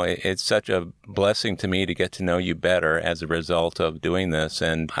now, it's such a blessing to me to get to know you better as a result of doing this.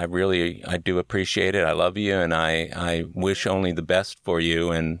 And I do appreciate it. I love you, and I wish only the best for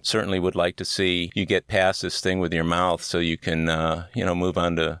you, and certainly would like to see you get past this thing with your mouth so you can, you know, move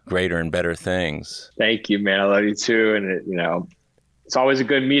on to greater and better things. Thank you, man. I love you too. And, you know, it's always a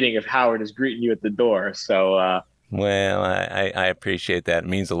good meeting if Howard is greeting you at the door. So, well, I appreciate that. It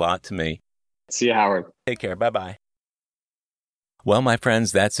means a lot to me. See you, Howard. Take care. Bye-bye. Well, my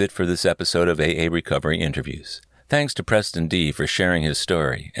friends, that's it for this episode of AA Recovery Interviews. Thanks to Preston D. for sharing his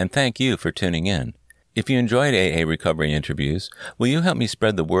story, and thank you for tuning in. If you enjoyed AA Recovery Interviews, will you help me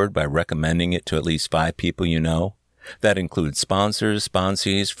spread the word by recommending it to at least 5 people you know? That includes sponsors,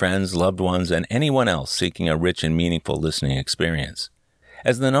 sponsees, friends, loved ones, and anyone else seeking a rich and meaningful listening experience.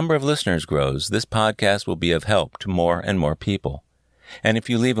 As the number of listeners grows, this podcast will be of help to more and more people. And if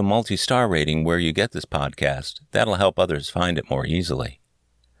you leave a multi-star rating where you get this podcast, that'll help others find it more easily.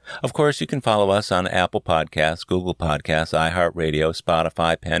 Of course, you can follow us on Apple Podcasts, Google Podcasts, iHeartRadio,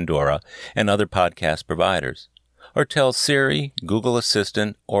 Spotify, Pandora, and other podcast providers. Or tell Siri, Google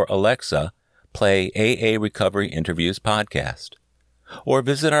Assistant, or Alexa, play AA Recovery Interviews podcast. Or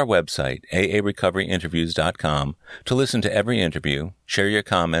visit our website, aarecoveryinterviews.com, to listen to every interview, share your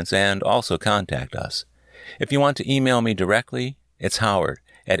comments, and also contact us. If you want to email me directly, it's Howard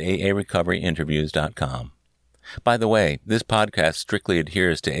at aarecoveryinterviews.com. By the way, this podcast strictly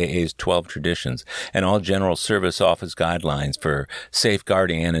adheres to AA's 12 traditions and all General Service Office guidelines for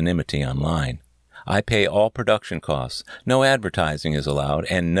safeguarding anonymity online. I pay all production costs, no advertising is allowed,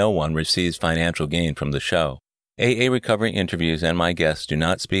 and no one receives financial gain from the show. AA Recovery Interviews and my guests do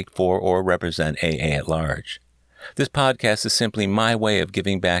not speak for or represent AA at large. This podcast is simply my way of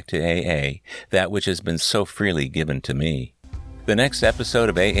giving back to AA that which has been so freely given to me. The next episode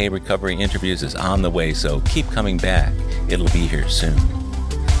of AA Recovery Interviews is on the way, so keep coming back. It'll be here soon.